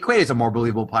think Randy Quaid is a more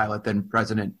believable pilot than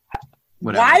President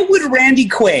whatever. Why would Randy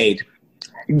Quaid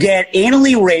get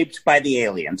anally raped by the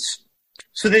aliens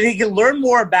so that he can learn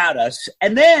more about us,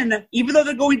 and then, even though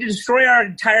they're going to destroy our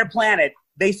entire planet,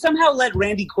 they somehow let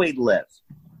Randy Quaid live?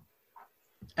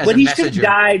 When he should have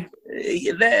died.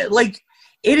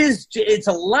 It's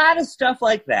a lot of stuff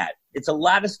like that. It's a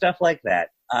lot of stuff like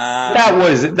that. That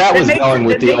was going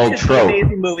with the old trope. The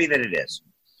amazing movie that it is.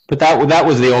 But that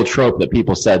was the old trope that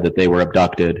people said that they were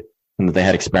abducted and that they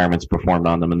had experiments performed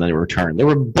on them and then they were returned. There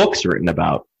were books written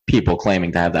about people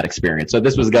claiming to have that experience. So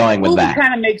this was going with that. It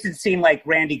kind of makes it seem like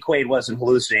Randy Quaid wasn't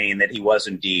hallucinating, that he was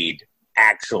indeed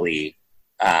actually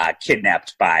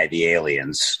kidnapped by the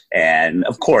aliens and,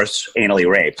 of course, anally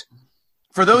raped.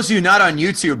 For those of you not on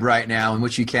YouTube right now, in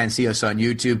which you can see us on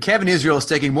YouTube, Kevin Israel is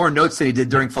taking more notes than he did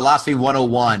during Philosophy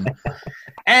 101.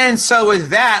 And so with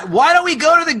that, why don't we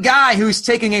go to the guy who's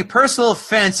taking a personal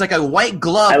offense like a white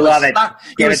glove? I love it.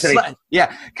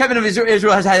 Yeah, Kevin of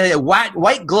Israel has had a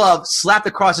white glove slapped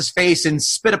across his face and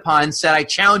spit upon and said, I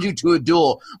challenge you to a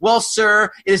duel. Well,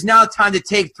 sir, it is now time to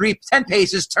take 10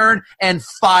 paces, turn, and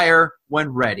fire when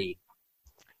ready.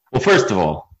 Well, first of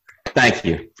all, thank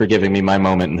you for giving me my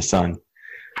moment in the sun.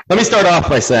 Let me start off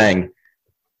by saying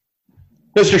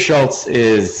Mr. Schultz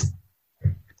is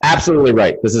absolutely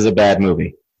right. This is a bad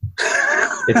movie.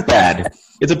 It's bad.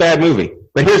 It's a bad movie.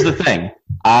 But here's the thing.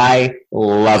 I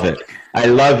love it. I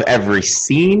love every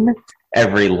scene,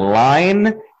 every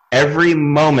line, every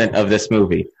moment of this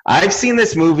movie. I've seen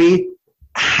this movie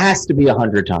has to be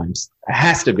 100 times. It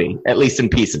has to be, at least in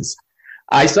pieces.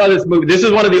 I saw this movie. This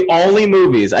is one of the only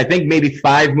movies, I think maybe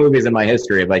 5 movies in my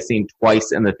history have I seen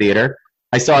twice in the theater.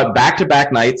 I saw it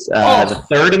back-to-back nights, the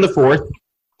 3rd and the 4th,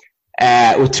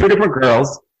 with 2 different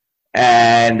girls.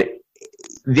 And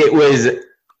it was,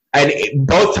 and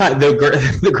both times,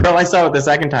 the girl I saw it the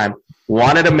second time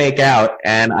wanted to make out,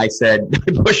 and I said,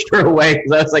 I pushed her away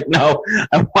because I was like, no,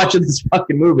 I'm watching this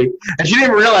fucking movie. And she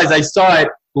didn't realize I saw it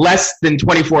less than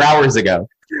 24 hours ago.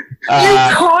 You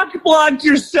cock-blocked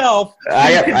yourself.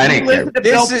 I didn't listen to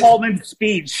Bill Pullman's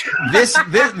speech. This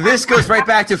goes right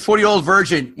back to 40-Year-Old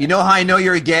Virgin. You know how I know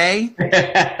you're gay?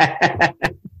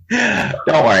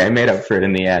 Don't worry, I made up for it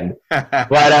in the end.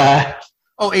 But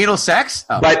anal sex?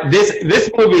 Oh. But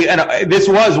this movie, and this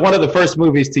was one of the first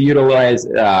movies to utilize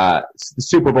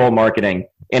Super Bowl marketing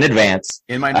in advance.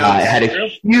 In my notes, it had a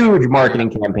huge marketing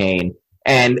campaign,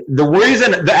 and the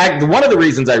reason, one of the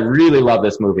reasons I really love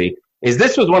this movie is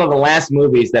this was one of the last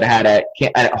movies that had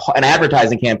an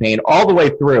advertising campaign all the way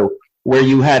through, where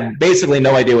you had basically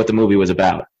no idea what the movie was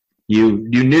about. You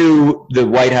knew the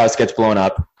White House gets blown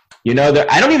up. You know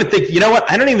that I don't even think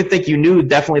you knew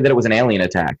definitely that it was an alien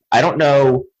attack. I don't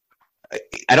know.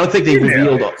 I don't think they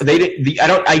revealed. I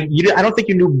don't think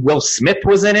you knew Will Smith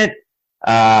was in it.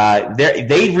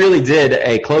 They really did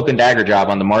a cloak and dagger job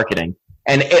on the marketing,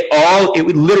 and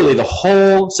literally the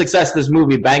whole success of this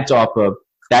movie banked off of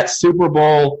that Super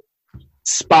Bowl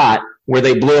spot where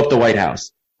they blew up the White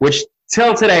House, which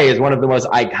till today is one of the most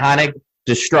iconic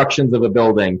destructions of a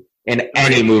building in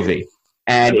any movie.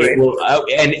 And it will,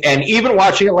 and even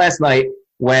watching it last night,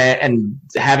 and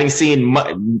having seen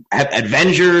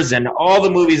Avengers and all the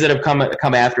movies that have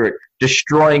come after it,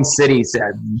 destroying cities,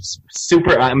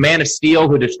 Man of Steel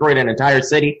who destroyed an entire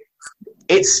city,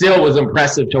 it still was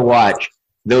impressive to watch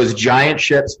those giant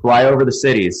ships fly over the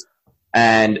cities,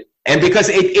 and because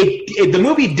the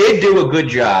movie did do a good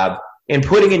job in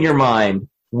putting in your mind,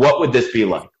 what would this be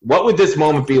like? What would this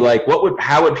moment be like?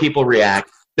 How would people react?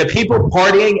 The people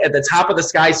partying at the top of the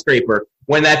skyscraper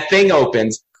when that thing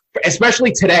opens,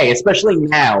 especially today, especially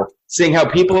now, seeing how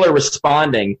people are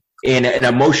responding in an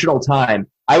emotional time.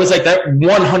 I was like, that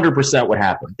 100% would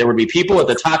happen. There would be people at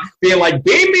the top being like,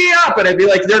 beam me up. And I'd be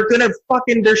like,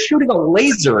 they're shooting a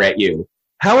laser at you.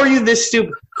 How are you this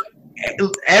stupid?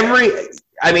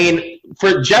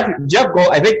 For Jeff Gold,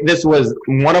 I think this was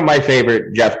one of my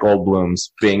favorite Jeff Goldblums.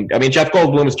 Jeff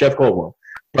Goldblum is Jeff Goldblum,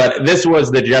 but this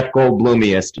was the Jeff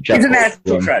Goldblumiest. He's a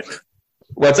national treasure.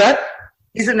 What's that?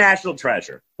 He's a national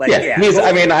treasure.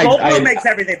 Goldblum makes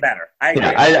everything better. I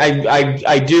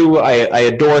agree. I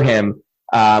adore him.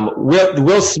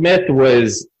 Will Smith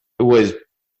was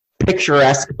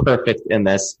picturesque perfect in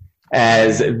this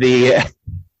as the.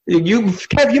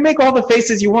 Kev, you make all the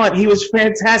faces you want. He was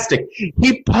fantastic.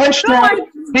 He punched out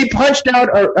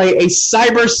a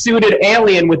cyber-suited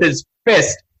alien with his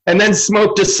fist and then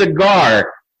smoked a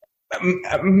cigar.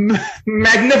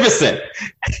 Magnificent.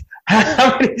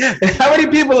 How many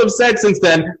people have said since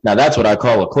then, now that's what I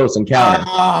call a close encounter.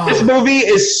 This movie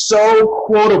is so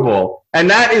quotable. And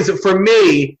that is, for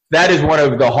me, that is one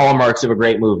of the hallmarks of a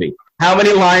great movie. How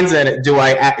many lines in it do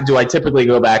I typically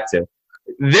go back to?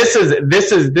 This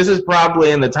is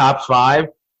probably in the top 5.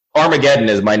 Armageddon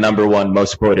is my number 1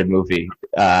 most quoted movie.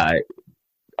 If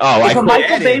a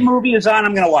Michael Bay movie is on,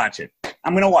 I'm going to watch it.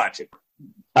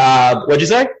 What'd you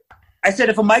say? I said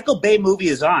if a Michael Bay movie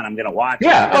is on, I'm going to watch it.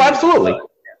 Yeah, absolutely.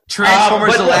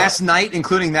 Transformers: The Last Night,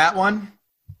 including that one?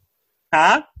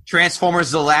 Huh?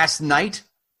 Transformers: The Last Night?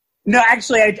 No,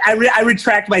 actually, I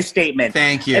retract my statement.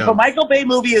 Thank you. If a Michael Bay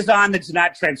movie is on that's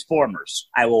not Transformers,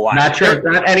 I will watch it.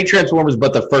 Not any Transformers,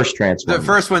 but the first Transformers. The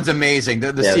first one's amazing.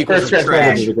 The sequels are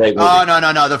trash.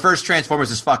 Oh, no. The first Transformers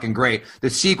is fucking great.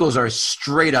 The sequels are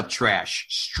straight up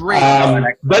trash.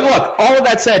 But look, all of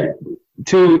that said,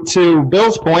 to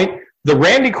Bill's point, the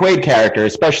Randy Quaid character,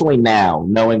 especially now,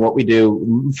 knowing what we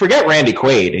do, forget Randy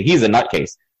Quaid, he's a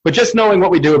nutcase, but just knowing what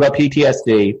we do about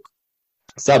PTSD,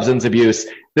 substance abuse.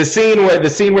 The scene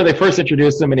where they first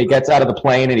introduced him and he gets out of the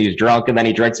plane and he's drunk and then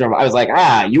he drinks from. I was like,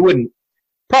 you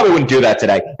probably wouldn't do that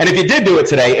today. And if you did do it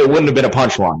today, it wouldn't have been a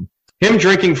punchline. Him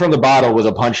drinking from the bottle was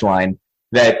a punchline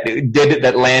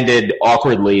that landed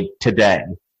awkwardly today.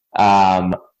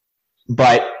 But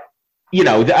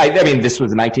I mean, this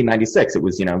was 1996. It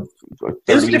was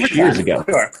 30 years ago.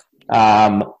 Sure.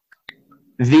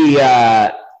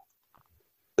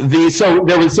 So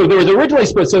there was originally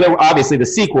supposed. So there were, obviously the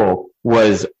sequel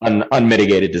was an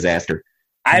unmitigated disaster.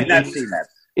 I have not seen that.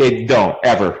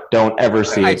 Don't ever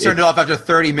see it. I turned it off after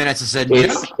 30 minutes and said,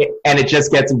 and it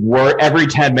just gets worse. Every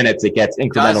 10 minutes, it gets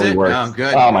incrementally worse. Oh,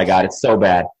 good. Oh my God, it's so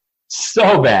bad.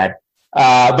 So bad.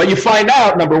 But you find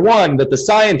out, number one, that the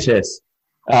scientist,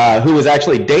 who was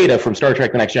actually Data from Star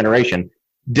Trek The Next Generation,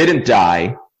 didn't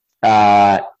die.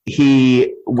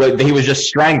 He was just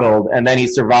strangled, and then he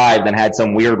survived and had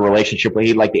some weird relationship where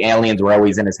the aliens were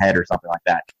always in his head or something like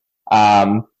that.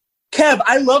 Kev,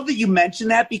 I love that you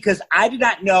mentioned that because I did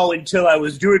not know until I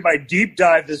was doing my deep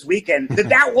dive this weekend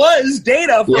that was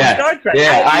Data from Star Trek.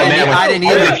 Yeah, I didn't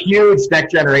either. I was a huge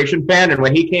Next Generation fan, and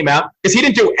when he came out, because he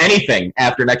didn't do anything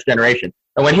after Next Generation,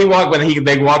 and when they walk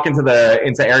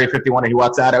into Area 51 and he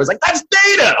walks out, I was like, that's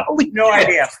Data. Holy no shit.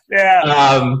 idea.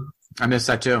 Yeah. I missed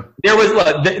that too. There was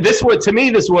this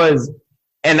was,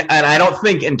 and I don't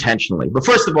think intentionally, but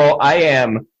first of all, I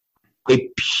am a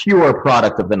pure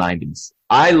product of the 90s.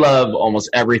 I love almost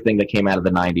everything that came out of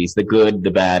the 90s, the good,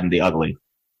 the bad, and the ugly.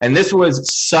 And this was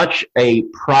such a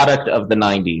product of the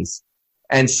 90s.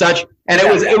 And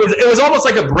it was almost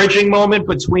like a bridging moment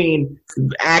between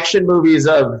action movies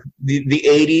of the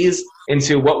 80s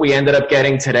into what we ended up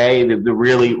getting today, the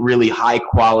really, really high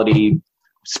quality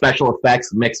special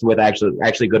effects mixed with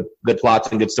actually good plots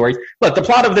and good stories. Look, the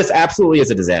plot of this absolutely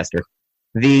is a disaster.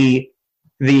 The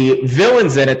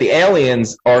villains in it, the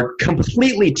aliens, are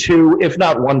completely two, if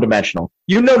not one-dimensional.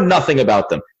 You know nothing about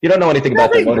them. You don't know anything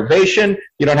about their motivation.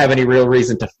 You don't have any real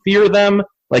reason to fear them.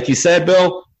 Like you said,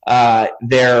 Bill,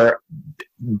 they're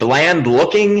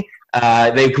bland-looking.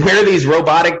 They wear these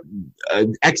robotic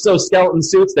exoskeleton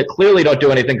suits that clearly don't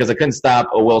do anything because they couldn't stop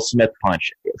a Will Smith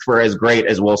punch for as great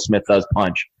as Will Smith does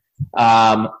punch.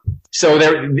 So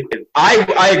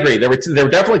I agree. There were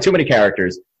definitely too many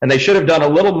characters, and they should have done a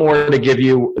little more to give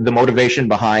you the motivation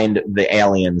behind the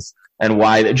aliens and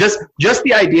why. Just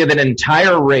the idea that an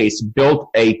entire race built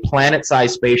a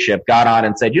planet-sized spaceship, got on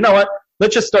and said, you know what?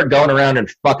 Let's just start going around and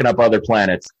fucking up other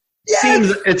planets.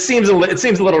 Yes! It seems a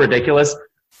little ridiculous.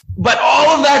 But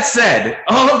all of that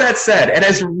said, and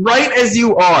as right as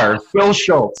you are, Phil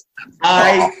Schultz,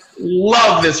 I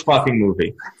love this fucking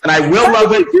movie, and I will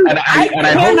love it. And I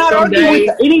hope someday.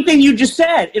 With anything you just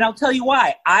said, and I'll tell you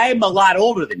why. I'm a lot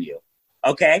older than you.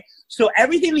 Okay, so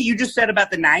everything that you just said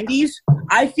about the '90s,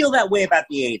 I feel that way about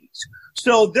the '80s.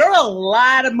 So there are a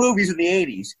lot of movies in the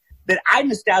 '80s that I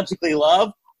nostalgically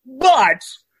love, but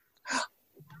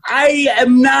I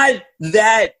am not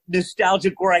that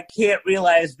nostalgic where I can't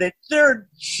realize that they're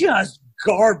just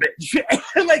garbage.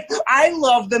 I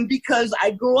love them because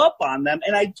I grew up on them,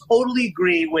 and I totally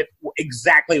agree with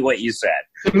exactly what you said.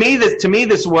 To me,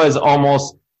 this was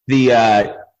almost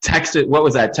the Texas. What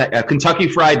was that? Kentucky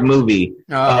Fried Movie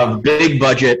of big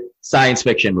budget science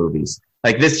fiction movies.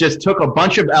 Like, this just took a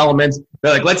bunch of elements.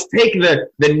 They're like, let's take the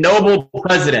noble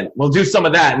president. We'll do some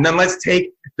of that, and then let's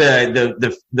take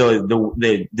the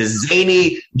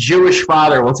zany Jewish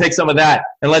father. We'll take some of that,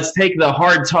 and let's take the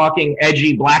hard talking,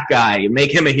 edgy black guy and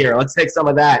make him a hero. Let's take some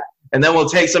of that, and then we'll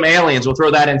take some aliens. We'll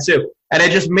throw that in too. And it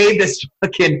just made this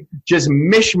fucking just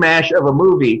mishmash of a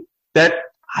movie that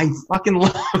I fucking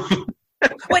love.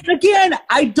 But again,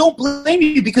 I don't blame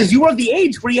you because you were of the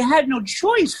age where you had no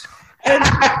choice. And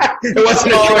it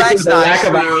wasn't a choice; it was a lack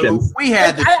of options. We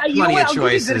had plenty of choices. I'll give you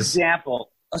a good example.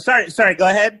 Oh, sorry. Go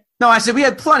ahead. No, I said we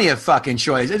had plenty of fucking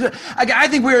choices. I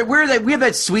think we have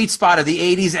that sweet spot of the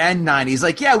 80s and 90s.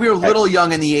 Like, yeah, we were a little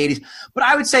young in the 80s, but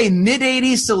I would say mid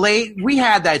 80s to late, we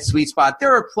had that sweet spot.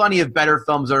 There are plenty of better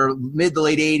films that are mid to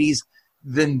late 80s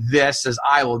than this, as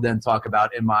I will then talk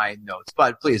about in my notes.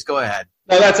 But please go ahead.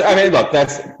 No, that's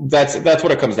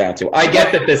what it comes down to. I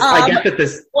get that this.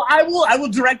 Well, I will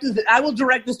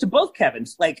direct this to both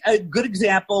Kevins. Like, a good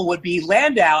example would be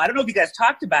Landau. I don't know if you guys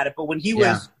talked about it, but when he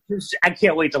was, I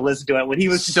can't wait to listen to it. When he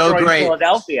was destroying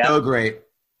Philadelphia, so great.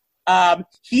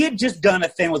 He had just done a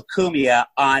thing with Cumia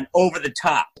on Over the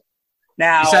Top.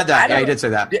 Now, you said that. Yeah, he did say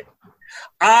that.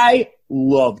 I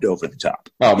loved Over the Top.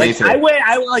 Oh, me too. I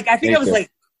think I was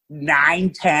like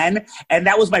 9, 10, and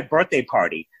that was my birthday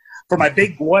party for my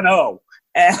big 1-0.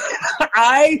 And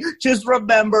I just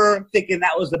remember thinking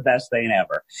that was the best thing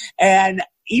ever. And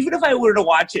even if I were to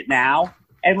watch it now,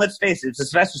 and let's face it, it's a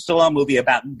Sylvester Stallone movie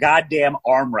about goddamn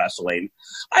arm wrestling,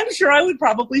 I'm sure I would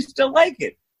probably still like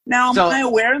it. Now, am I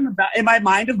aware in my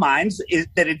mind of minds is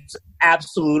that it's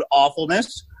absolute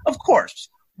awfulness? Of course.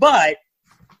 But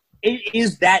it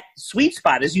is that sweet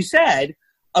spot, as you said,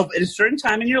 of at a certain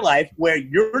time in your life where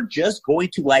you're just going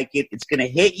to like it. It's going to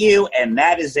hit you, and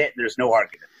that is it. There's no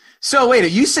argument. So,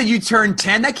 wait, you said you turned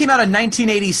 10? That came out in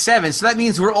 1987, so that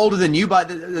means we're older than you. But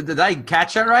did I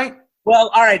catch that right?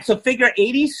 Well, all right, so figure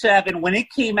 87. When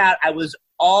it came out, I was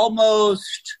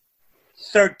almost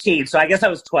 13, so I guess I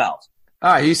was 12.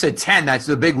 All right, you said 10. That's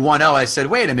the big 1-0. I said,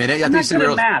 wait a minute. I'm not good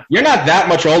at math. You're not that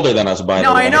much older than us, by the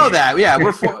way. No, I know that. Yeah,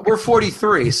 we're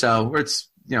 43, so it's,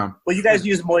 you know. Well, you guys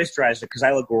use moisturizer because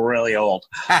I look really old.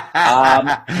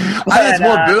 I think it's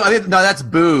more booze. No, that's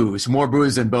booze. More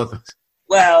booze than both of us.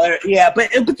 Well, yeah,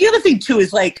 but the other thing, too,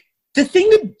 is like the thing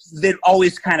that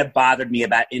always kind of bothered me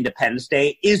about Independence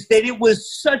Day is that it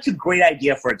was such a great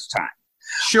idea for its time.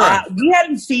 Sure. We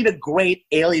hadn't seen a great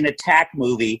alien attack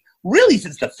movie really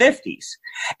since the 50s.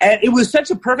 And it was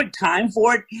such a perfect time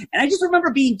for it. And I just remember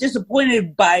being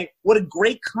disappointed by what a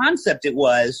great concept it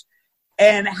was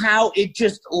and how it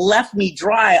just left me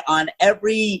dry on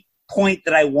every point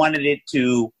that I wanted it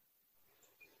to,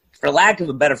 for lack of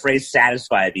a better phrase,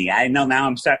 satisfy me. I know now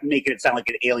I'm making it sound like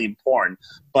an alien porn.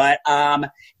 But the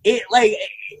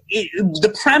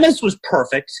premise was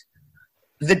perfect.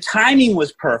 The timing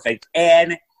was perfect,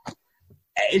 and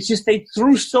it's just they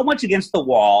threw so much against the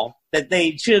wall that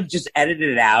they should have just edited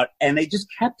it out, and they just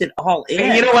kept it all in.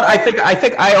 And you know what? I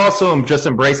think I also am just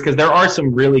embraced because there are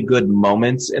some really good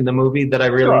moments in the movie that I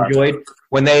really enjoyed.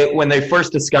 When they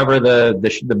first discover the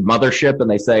mothership and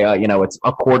they say, it's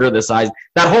a quarter the size.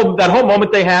 That whole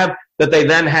moment they have that they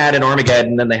then had in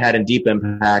Armageddon, then they had in Deep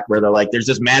Impact, where they're like, "There's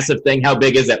this massive thing. How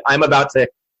big is it? I'm about to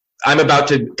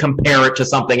compare it to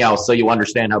something else so you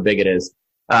understand how big it is."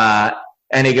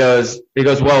 And he goes,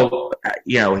 well,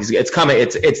 it's coming.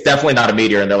 It's definitely not a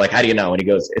meteor. And they're like, how do you know? And he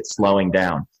goes, it's slowing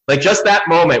down. Like just that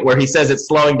moment where he says it's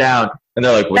slowing down, and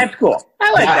they're like, that's cool.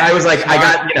 I like that. I was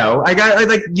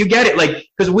like, you get it. Like,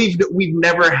 cause we've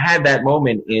never had that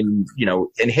moment in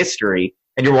history.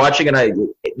 And you're watching, and I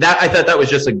thought that was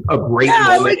just a great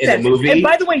moment in the movie. And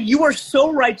by the way, you are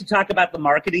so right to talk about the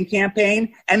marketing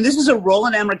campaign. And this is a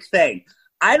Roland Emmerich thing.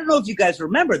 I don't know if you guys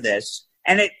remember this,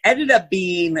 and it ended up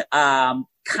being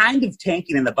kind of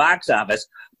tanking in the box office.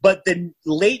 But the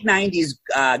late '90s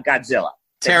Godzilla,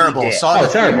 terrible.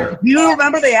 Terrible. You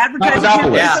remember the advertising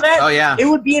campaign for that? Oh yeah. It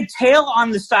would be a tail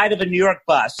on the side of a New York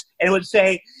bus, and it would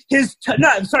say, a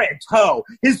toe.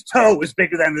 His toe is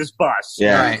bigger than this bus.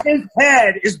 Yeah. Right. His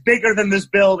head is bigger than this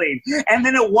building. And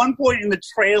then at one point in the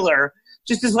trailer,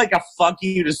 just as like a fuck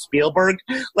you to Spielberg,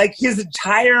 like his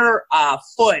entire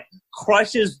foot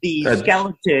crushes the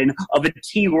skeleton of a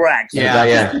T-Rex.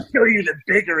 Yeah. Just to show you that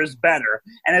bigger is better.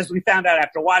 And as we found out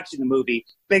after watching the movie,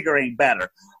 bigger ain't better.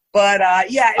 But I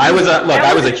was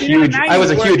a huge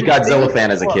Godzilla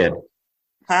fan as a kid.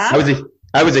 Huh?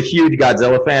 I was a huge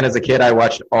Godzilla fan as a kid. I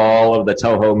watched all of the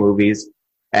Toho movies,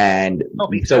 and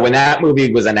so when that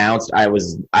movie was announced, I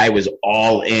was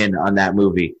all in on that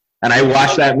movie. And I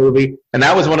watched that movie, and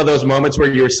that was one of those moments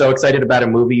where you're so excited about a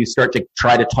movie, you start to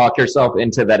try to talk yourself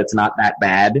into that it's not that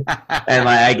bad.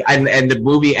 and the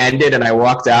movie ended, and I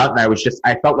walked out, and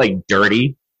I felt like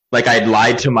dirty, like I'd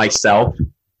lied to myself.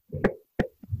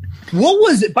 What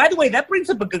was it? By the way, that brings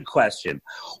up a good question.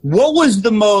 What was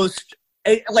the most,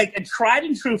 like a tried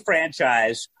and true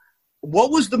franchise, what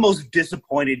was the most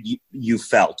disappointed you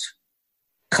felt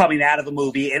coming out of a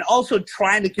movie, and also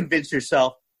trying to convince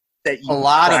yourself that you a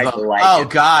lot tried of them. To like oh it?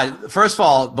 God! First of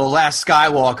all, The Last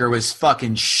Skywalker was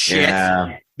fucking shit.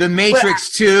 Yeah. The Matrix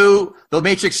 2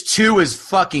 was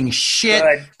fucking shit.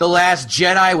 Good. The Last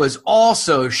Jedi was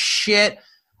also shit.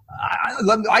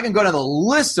 I can go down the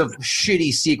list of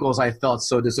shitty sequels I felt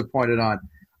so disappointed on.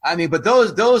 I mean, but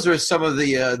those are some of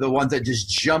the ones that just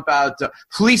jump out.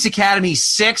 Police Academy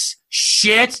 6,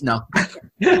 shit. No,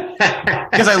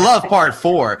 because I love Part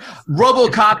 4.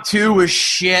 RoboCop 2 was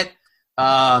shit.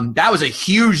 That was a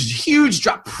huge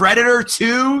drop. Predator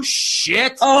 2,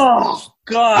 shit. Oh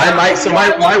God!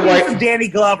 My wife, Danny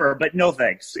Glover, but no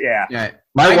thanks. Yeah.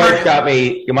 My wife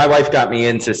got me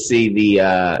in to see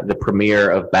the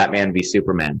premiere of Batman v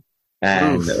Superman,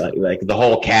 and like the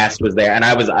whole cast was there, and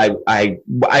I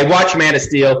watched Man of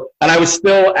Steel, and I was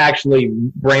still actually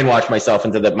brainwashed myself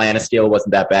into that Man of Steel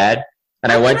wasn't that bad,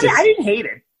 and I didn't hate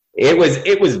it. It was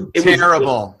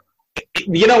terrible.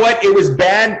 You know what? It was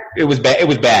bad. It was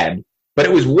bad, but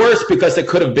it was worse because it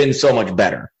could have been so much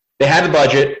better. They had the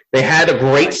budget. They had a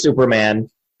great Superman.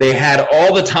 They had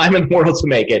all the time in the world to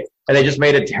make it, and they just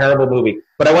made a terrible movie.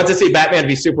 But I went to see Batman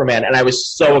v Superman, and I was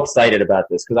so excited about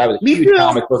this because I was a huge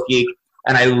comic book geek,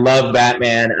 and I love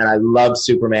Batman, and I love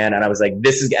Superman, and I was like,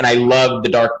 and I love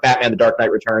Batman: The Dark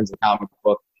Knight Returns, the comic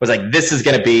book. I was like, this is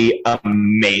going to be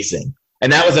amazing.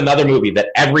 And that was another movie that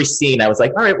every scene I was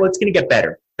like, all right, well, it's going to get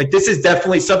better. Like, this is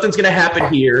definitely, something's going to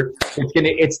happen here.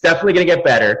 It's definitely going to get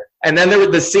better. And then there was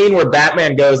the scene where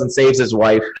Batman goes and saves his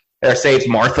wife, or saves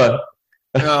Martha.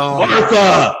 Oh.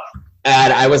 Martha!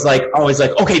 And I was like,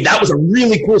 okay, that was a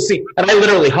really cool scene. And I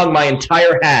literally hung my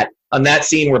entire hat on that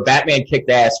scene where Batman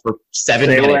kicked ass for 7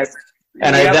 minutes.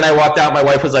 And then I walked out. My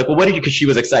wife was like, well, what did you, because she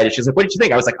was excited. She was like, what did you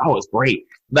think? I was like, oh, it was great.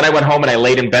 Then I went home and I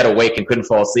laid in bed awake and couldn't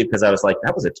fall asleep because I was like,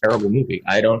 that was a terrible movie.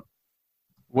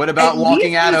 What about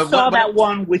walking out of... You saw that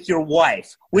one with your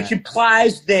wife, which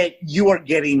implies that you are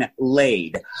getting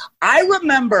laid. I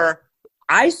remember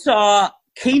I saw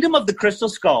Kingdom of the Crystal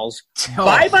Skulls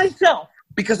by myself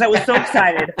because I was so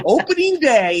excited. Opening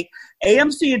day,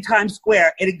 AMC in Times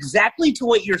Square, and exactly to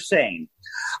what you're saying.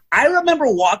 I remember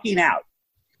walking out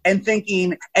and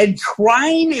thinking and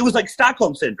trying, it was like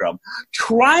Stockholm Syndrome,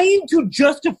 trying to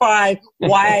justify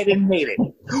why I didn't hate it.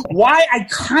 Why I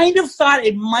kind of thought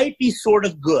it might be sort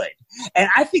of good. And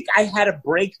I think I had a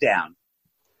breakdown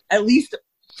at least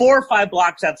 4 or 5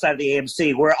 blocks outside of the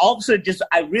AMC where all of a sudden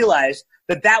I realized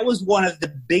that was one of the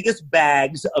biggest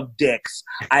bags of dicks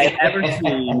I have ever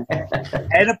seen.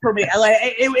 And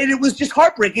it was just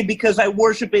heartbreaking because I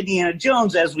worship Indiana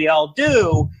Jones, as we all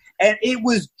do. And it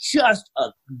was just a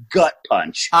gut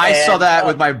punch. I saw that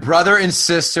with my brother and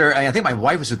sister. And I think my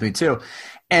wife was with me too.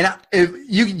 And if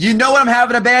you know when I'm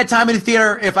having a bad time in the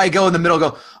theater, if I go in the middle,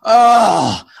 go,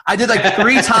 oh, I did like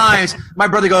 3 times. My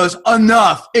brother goes,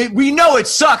 enough. We know it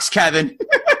sucks, Kevin.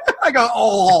 I go,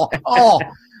 oh.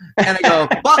 And I go,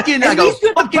 fucking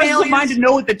aliens. Mind to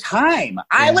know at the time.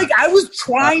 Yeah. I was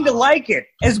trying to like it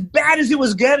as bad as it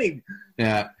was getting.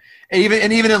 Yeah.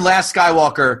 Even in Last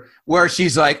Skywalker, where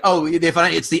she's like, oh,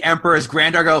 it's the Emperor's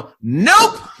granddaughter, I go,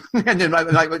 nope. And then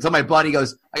my buddy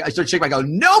goes, I start shaking, I go,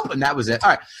 nope. And that was it. All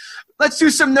right. Let's do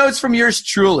some notes from yours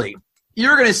truly.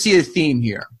 You're going to see a theme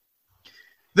here.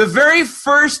 The very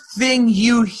first thing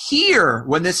you hear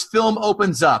when this film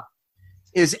opens up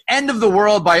is End of the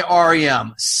World by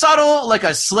R.E.M. Subtle like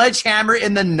a sledgehammer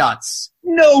in the nuts.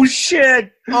 No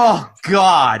shit. Oh,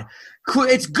 God.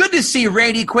 It's good to see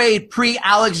Randy Quaid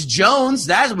pre-Alex Jones.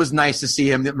 That was nice to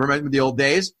see him. Remember the old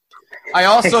days? I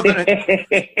also...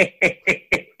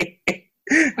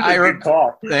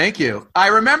 Thank you. I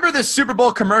remember the Super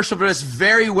Bowl commercial for this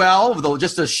very well,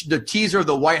 just the teaser of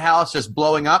the White House just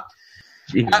blowing up.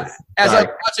 As I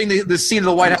was watching the scene of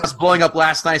the White House blowing up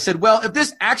last night, I said, well, if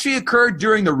this actually occurred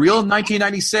during the real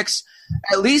 1996,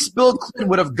 at least Bill Clinton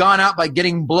would have gone out by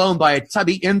getting blown by a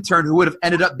tubby intern who would have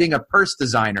ended up being a purse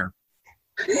designer.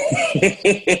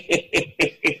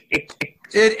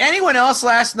 Did anyone else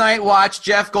last night watch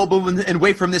Jeff Goldblum and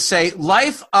wait for him to say,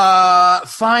 life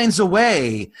finds a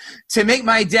way to make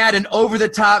my dad an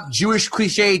over-the-top Jewish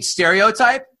cliched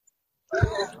stereotype?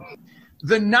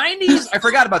 The 90s, I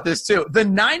forgot about this too. The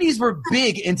 90s were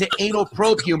big into anal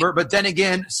probe humor, but then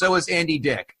again, so is Andy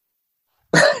Dick.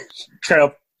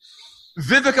 True.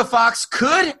 Vivica Fox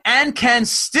could and can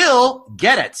still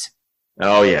get it.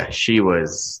 Oh, yeah. She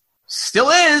was. Still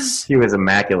is. She was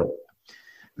immaculate.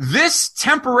 This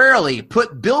temporarily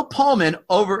put Bill Pullman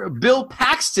over Bill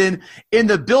Paxton in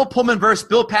the Bill Pullman versus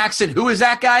Bill Paxton. Who is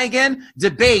that guy again?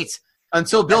 Debate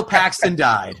until Bill Paxton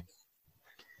died.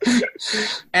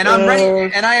 And I'm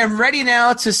ready, and I am ready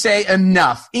now to say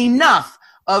enough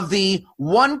of the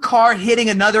one car hitting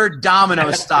another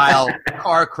domino style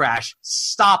car crash.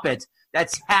 Stop it.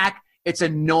 That's hack. It's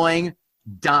annoying.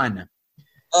 Done.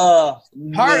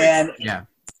 Man. Yeah.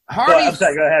 I'm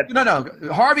sorry, go ahead.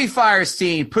 No. Harvey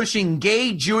Fierstein pushing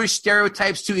gay Jewish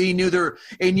stereotypes to neither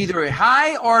a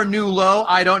high or a new low.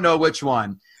 I don't know which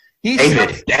one.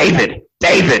 David.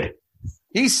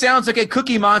 He sounds like a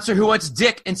cookie monster who wants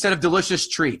dick instead of delicious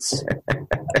treats.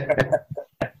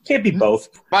 Can't be both.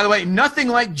 By the way, nothing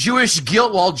like Jewish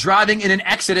guilt while driving in an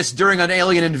Exodus during an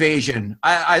alien invasion.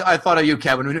 I thought of you,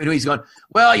 Kevin, when he's going,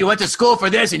 well, you went to school for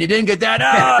this and you didn't get that.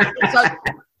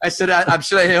 I said, I'm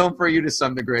sure I hit home for you to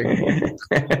some degree.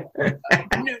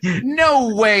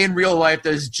 No way in real life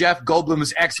does Jeff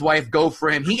Goldblum's ex-wife go for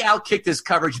him. He outkicked his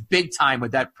coverage big time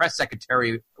with that press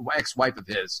secretary ex-wife of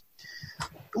his.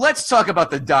 Let's talk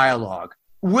about the dialogue.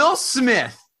 Will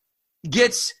Smith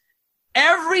gets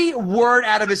every word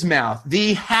out of his mouth,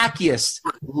 the hackiest,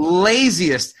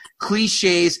 laziest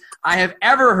cliches I have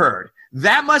ever heard.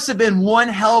 That must have been one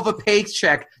hell of a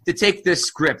paycheck to take this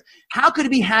script. How could he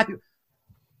be happy?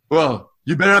 Well,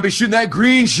 You better not be shooting that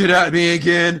green shit at me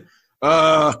again.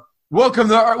 Welcome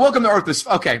to Earth.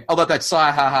 Okay, I'll let that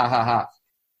slide. Ha, ha, ha, ha.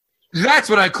 That's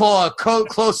what I call a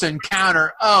close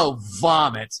encounter. Oh,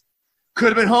 vomit. Could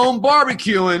have been home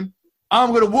barbecuing. I'm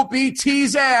going to whoop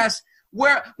E.T.'s ass.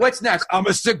 What's next? I'm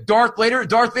going to stick Darth Vader's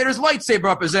lightsaber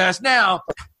up his ass now.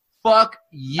 Fuck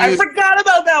you. I forgot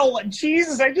about that one.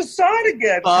 Jesus, I just saw it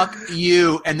again. Fuck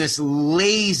you and this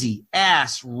lazy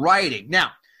ass writing.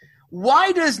 Now,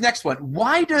 why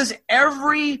does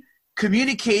every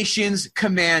communications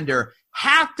commander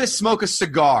have to smoke a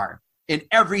cigar in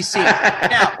every scene?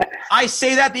 Now, I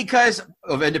say that because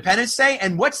of Independence Day,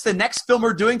 and what's the next film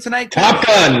we're doing tonight? Top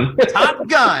Gun. Top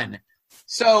Gun.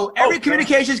 So every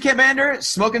communications commander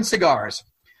smoking cigars.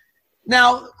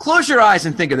 Now, close your eyes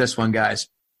and think of this one, guys.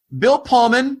 Bill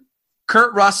Pullman,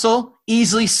 Kurt Russell,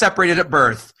 easily separated at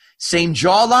birth. Same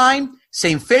jawline,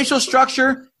 same facial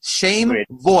structure, same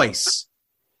voice.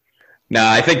 No,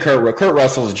 I think Kurt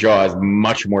Russell's jaw is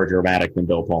much more dramatic than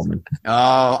Bill Pullman.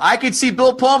 Oh, I could see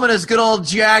Bill Pullman as good old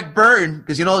Jack Burton,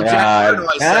 because Jack Burton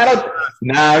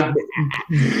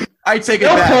I'd take it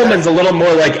Bill back. Pullman's a little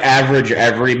more like average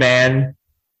everyman.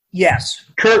 Yes.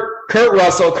 Kurt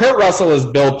Russell is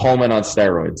Bill Pullman on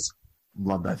steroids.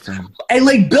 Love that film. And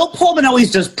like Bill Pullman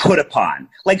always does put upon.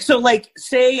 What was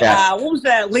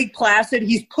that? Lake Placid?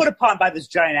 He's put upon by this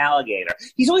giant alligator.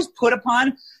 He's always put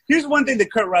upon. Here's one thing that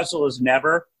Kurt Russell has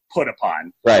never put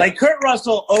upon. Right. Like Kurt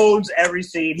Russell owns every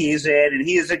scene he's in and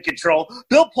he is in control.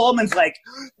 Bill Pullman's like,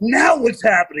 now what's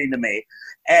happening to me?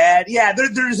 And yeah,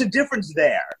 there's a difference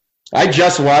there. I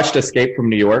just watched Escape from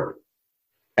New York.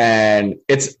 And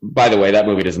by the way, that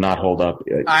movie does not hold up.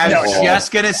 I was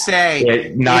just going to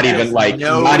say. Not even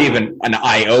an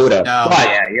iota. No.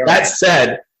 But you're that right.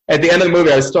 said, at the end of the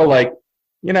movie, I was still like,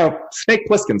 Snake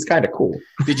Plissken's kind of cool.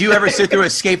 Did you ever sit through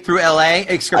Escape through L.A.?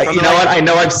 You know what? I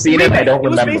know I've seen it. I don't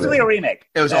remember. It was basically a remake.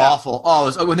 It was awful. Oh, it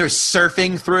was when they're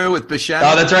surfing through with Buscemi.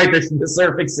 Oh, that's right. There's the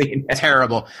surfing scene.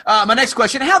 Terrible. My next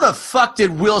question, how the fuck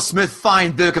did Will Smith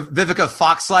find Vivica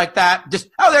Fox like that?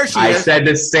 There she is. I said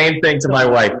the same thing to my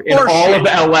wife. In all of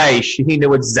L.A., she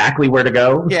knew exactly where to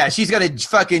go. Yeah, she's got a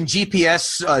fucking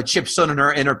GPS chip sewn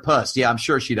in her puss. Yeah, I'm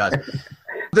sure she does.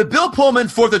 The Bill Pullman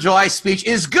 4th of July speech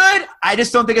is good. I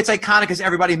just don't think it's iconic as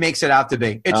everybody makes it out to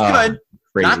be. It's good.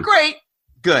 Crazy. Not great.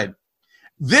 Good.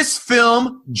 This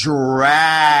film drags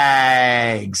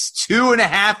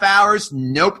 2.5 hours.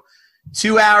 Nope.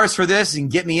 2 hours for this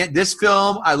and get me in. This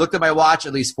film, I looked at my watch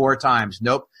at least 4 times.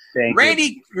 Nope.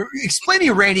 Explain to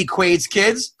me Randy Quaid's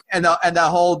kids and the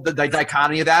whole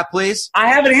dichotomy of that, please. I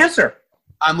have an answer.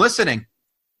 I'm listening.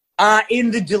 In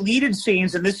the deleted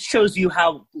scenes, and this shows you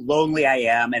how lonely I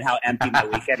am and how empty my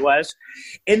weekend was.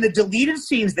 In the deleted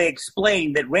scenes, they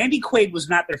explain that Randy Quaid was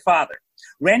not their father.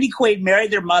 Randy Quaid married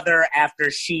their mother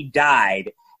after she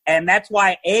died, and that's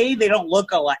why, A, they don't look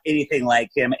anything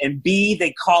like him, and B,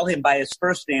 they call him by his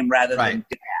first name rather than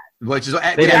Dad. Which is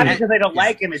not because they don't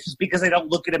like him, it's just because they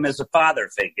don't look at him as a father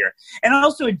figure. And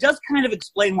also, it does kind of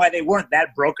explain why they weren't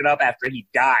that broken up after he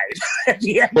died.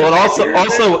 Well,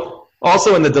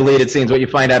 also in the deleted scenes, what you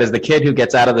find out is the kid who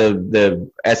gets out of the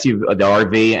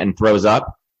RV and throws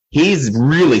up, he's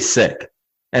really sick.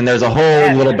 And there's a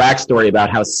whole little backstory about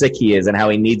how sick he is and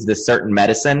how he needs this certain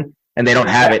medicine, and they don't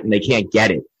have it and they can't get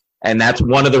it. And that's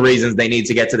one of the reasons they need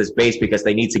to get to this base, because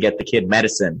they need to get the kid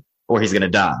medicine or he's going to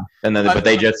die. And then, but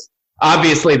they just,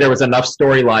 obviously there was enough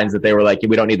storylines that they were like,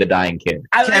 we don't need the dying kid.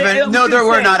 Kevin, there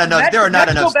were not enough. There are not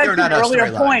enough. There are not enough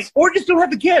storylines. Or just don't have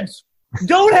the kids.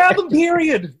 Don't have them,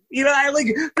 period.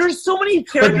 There's so many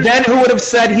characters. But then who would have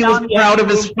said he was proud of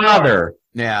his father?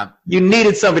 Yeah. You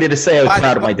needed somebody to say I was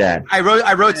proud of my dad. I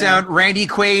wrote down Randy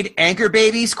Quaid anchor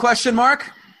babies ? There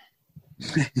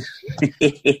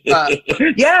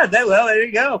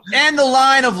you go. And the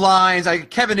line of lines,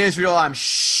 Kevin Israel, I'm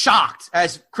shocked.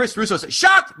 As Chris Russo said,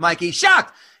 shocked, Mikey,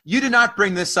 shocked. You did not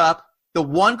bring this up. The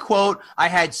one quote I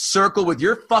had circled with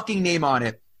your fucking name on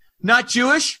it. Not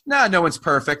Jewish? No one's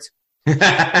perfect. And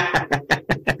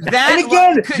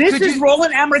again, this is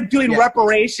Roland Emmerich doing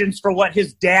reparations for what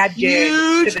his dad did.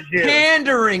 Huge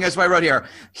pandering, is what I wrote here.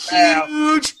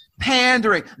 Huge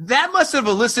pandering. That must have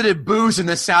elicited boos in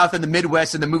the South and the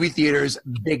Midwest and the movie theaters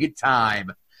big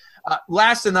time.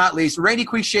 Last and not least, Randy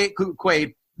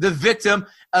Quaid, the victim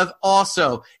of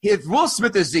also, if Will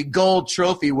Smith is the gold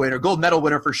medal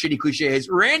winner for shitty cliches,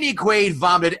 Randy Quaid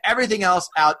vomited everything else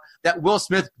out that Will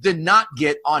Smith did not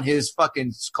get on his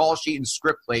fucking call sheet and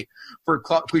script plate for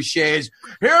cliches.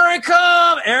 Here I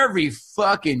come! Every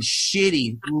fucking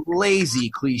shitty, lazy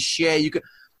cliche you could.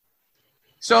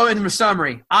 So in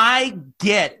summary, I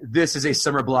get this is a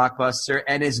summer blockbuster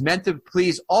and is meant to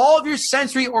please all of your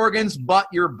sensory organs but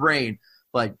your brain.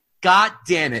 But God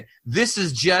damn it, this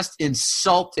is just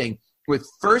insulting with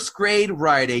first grade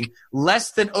writing,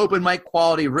 less than open mic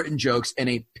quality written jokes, and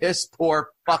a piss poor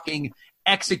fucking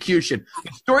execution.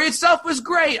 The story itself was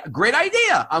great. A great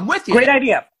idea. I'm with you. Great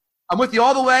idea. I'm with you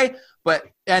all the way. But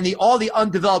all the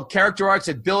undeveloped character arcs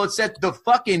that Bill had said, the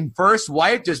fucking first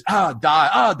wife just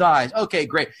dies. Okay,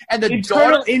 great. And the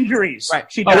internal daughter, injuries. right?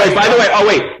 She Oh died. wait, by the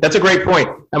way, that's a great point.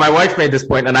 And my wife made this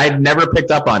point, and I had never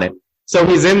picked up on it. So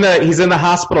he's in the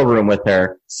hospital room with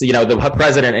her, so, you know, the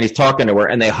president, and he's talking to her,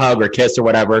 and they hug or kiss or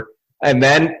whatever. And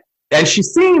she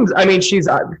seems, I mean, she's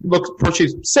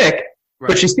sick, Right.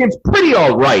 but she seems pretty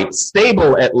all right,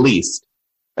 stable at least.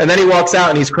 And then he walks out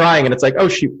and he's crying, and it's like, oh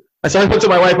shoot. So I looked at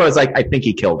my wife, I was like, I think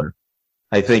he killed her.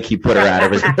 I think he put her out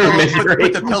of his misery.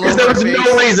 Put the pillow Because there was on her no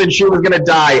face. reason she was going to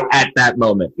die at that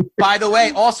moment. By the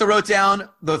way, also wrote down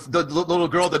the little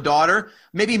girl, the daughter.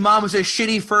 Maybe mom was a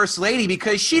shitty first lady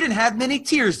because she didn't have many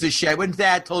tears to shed when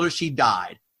dad told her she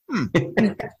died.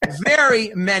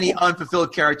 Very many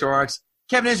unfulfilled character arcs.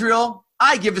 Kevin Israel,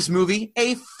 I give this movie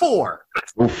a 4.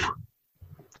 Oof.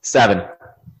 7.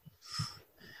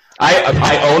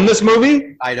 I own this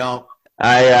movie. I don't.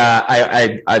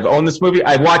 I've owned this movie.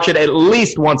 I watch it at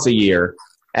least once a year,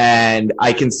 and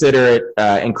I consider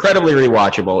it incredibly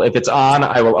rewatchable. If it's on,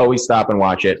 I will always stop and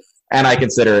watch it, and I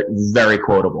consider it very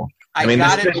quotable. I mean,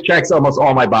 this checks almost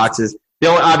all my boxes.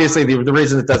 Obviously, the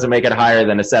reason it doesn't make it higher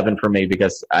than a 7 for me,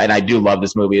 and I do love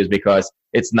this movie, is because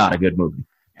it's not a good movie.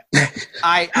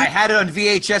 I had it on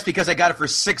VHS because I got it for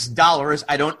 $6.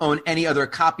 I don't own any other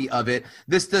copy of it.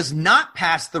 This does not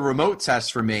pass the remote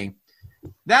test for me.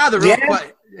 Now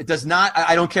it does not.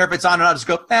 I don't care if it's on or not. Just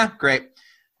go, great.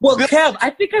 Well, Kev,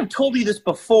 I think I've told you this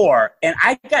before, and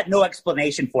I got no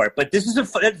explanation for it. But this is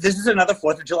another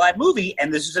 4th of July movie,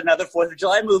 and this is another 4th of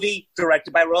July movie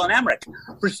directed by Roland Emmerich.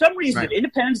 For some reason, if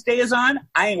Independence Day is on,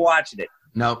 I ain't watching it.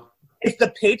 Nope. If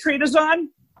The Patriot is on,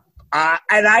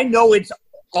 and I know it's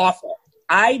awful.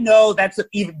 I know that's an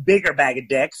even bigger bag of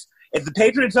dicks. If The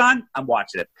Patriot's on, I'm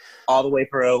watching it all the way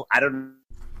through. I don't know.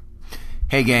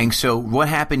 Hey, gang, so what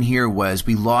happened here was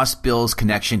we lost Bill's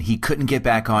connection. He couldn't get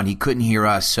back on. He couldn't hear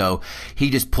us, so he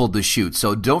just pulled the chute.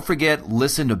 So don't forget,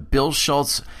 listen to Bill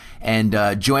Schultz and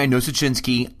Joanne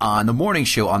Nosuchinsky on the morning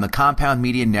show on the Compound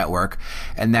Media Network,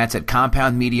 and that's at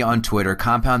Compound Media on Twitter,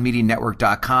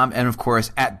 compoundmedianetwork.com, and, of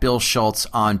course, at Bill Schultz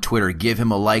on Twitter. Give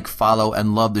him a like, follow,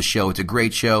 and love the show. It's a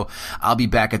great show. I'll be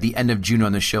back at the end of June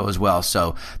on the show as well.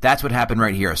 So that's what happened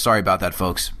right here. Sorry about that,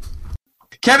 folks.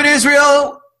 Kevin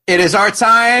Israel, it is our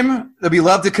time that we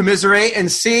love to commiserate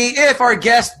and see if our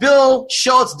guest Bill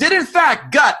Schultz did in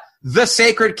fact gut the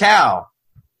sacred cow.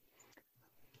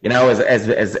 You know,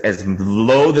 as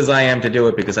loath as I am to do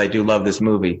it, because I do love this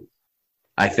movie,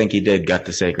 I think he did gut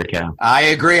the sacred cow. I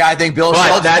agree. I think Bill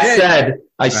Schultz that did. said,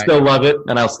 I still love it,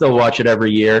 and I'll still watch it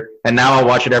every year. And now I'll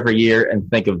watch it every year and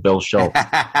think of Bill Schultz.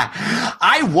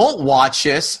 I won't watch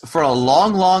this for a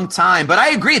long, long time, but I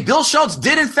agree. Bill Schultz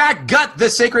did, in fact, gut the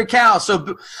sacred cow.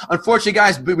 So, unfortunately,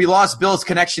 guys, we lost Bill's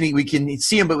connection. We can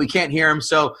see him, but we can't hear him.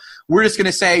 So, we're just going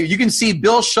to say you can see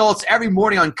Bill Schultz every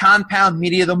morning on Compound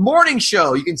Media, the morning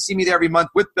show. You can see me there every month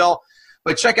with Bill.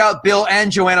 But check out Bill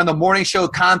and Joanne on the morning show,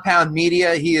 Compound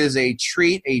Media. He is a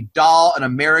treat, a doll, an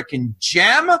American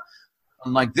gem,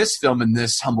 unlike this film in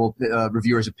this humble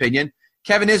reviewer's opinion.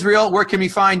 Kevin Israel, where can we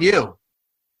find you?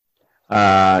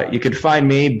 You can find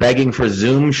me begging for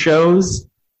Zoom shows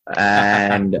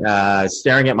and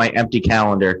staring at my empty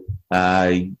calendar.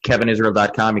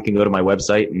 KevinIsrael.com. You can go to my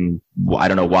website, and I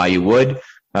don't know why you would.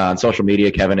 On social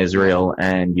media, Kevin Israel,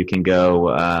 and you can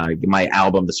go my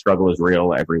album, The Struggle Is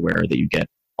Real, everywhere that you get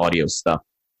audio stuff.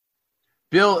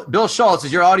 Bill Schultz,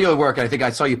 is your audio working? I think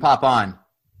I saw you pop on.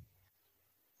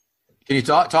 Can you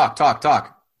talk?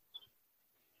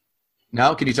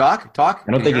 No? Can you talk? I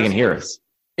don't think you can hear us.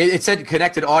 It said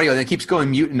connected audio, and it keeps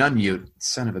going mute and unmute.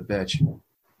 Son of a bitch. Let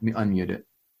me unmute it.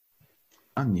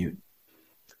 Unmute.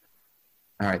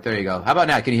 All right, there you go. How about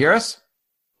now? Can you hear us?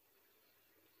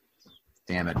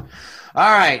 Damn it. All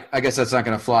right. I guess that's not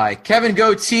going to fly.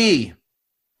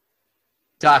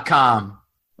 KevinGoatee.com.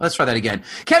 Let's try that again.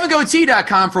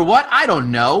 KevinGoatee.com for what? I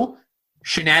don't know.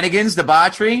 Shenanigans,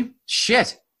 debauchery?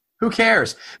 Shit. Who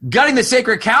cares?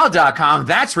 GuttingTheSacredCow.com.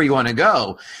 That's where you want to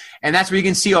go. And that's where you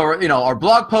can see our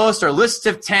blog posts, our list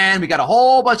of 10. We got a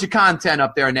whole bunch of content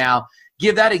up there now.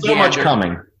 Give that a gander. So much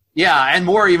coming. Yeah, and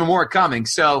even more coming.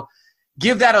 So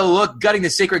give that a look,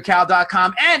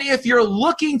 guttingthesacredcow.com. And if you're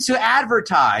looking to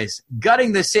advertise,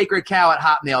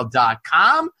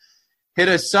 guttingthesacredcow@hotmail.com. hit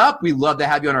us up. We'd love to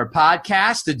have you on our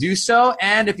podcast to do so.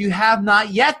 And if you have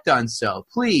not yet done so,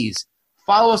 please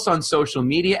follow us on social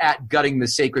media at Gutting the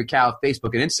Sacred Cow,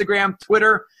 Facebook and Instagram,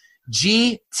 Twitter,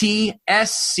 GTSC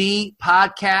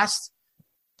Podcast.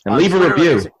 And leave a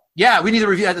review. Yeah, we need a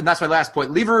review. And that's my last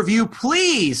point. Leave a review,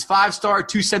 please. 5-star,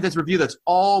 2-sentence review. That's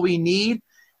all we need.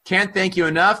 Can't thank you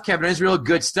enough. Kevin Israel,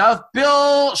 good stuff.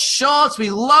 Bill Schultz, we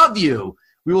love you.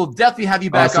 We will definitely have you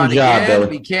back awesome on job, again. Billy.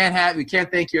 We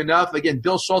can't thank you enough. Again,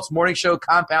 Bill Schultz, Morning Show,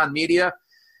 Compound Media.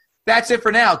 That's it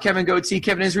for now. Kevin Goatee,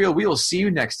 Kevin Israel. We will see you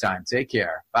next time. Take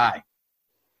care. Bye.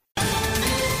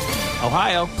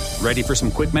 Ohio, ready for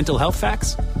some quick mental health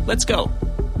facts? Let's go.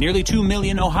 Nearly 2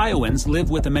 million Ohioans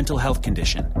live with a mental health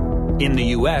condition. In the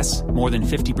U.S., more than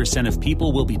 50% of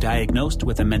people will be diagnosed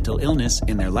with a mental illness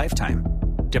in their lifetime.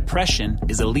 Depression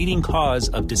is a leading cause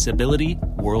of disability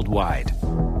worldwide.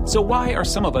 So why are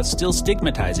some of us still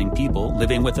stigmatizing people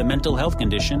living with a mental health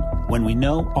condition when we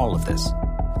know all of this?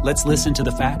 Let's listen to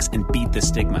the facts and beat the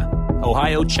stigma.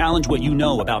 Ohio, challenge what you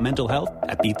know about mental health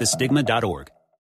at beatthestigma.org.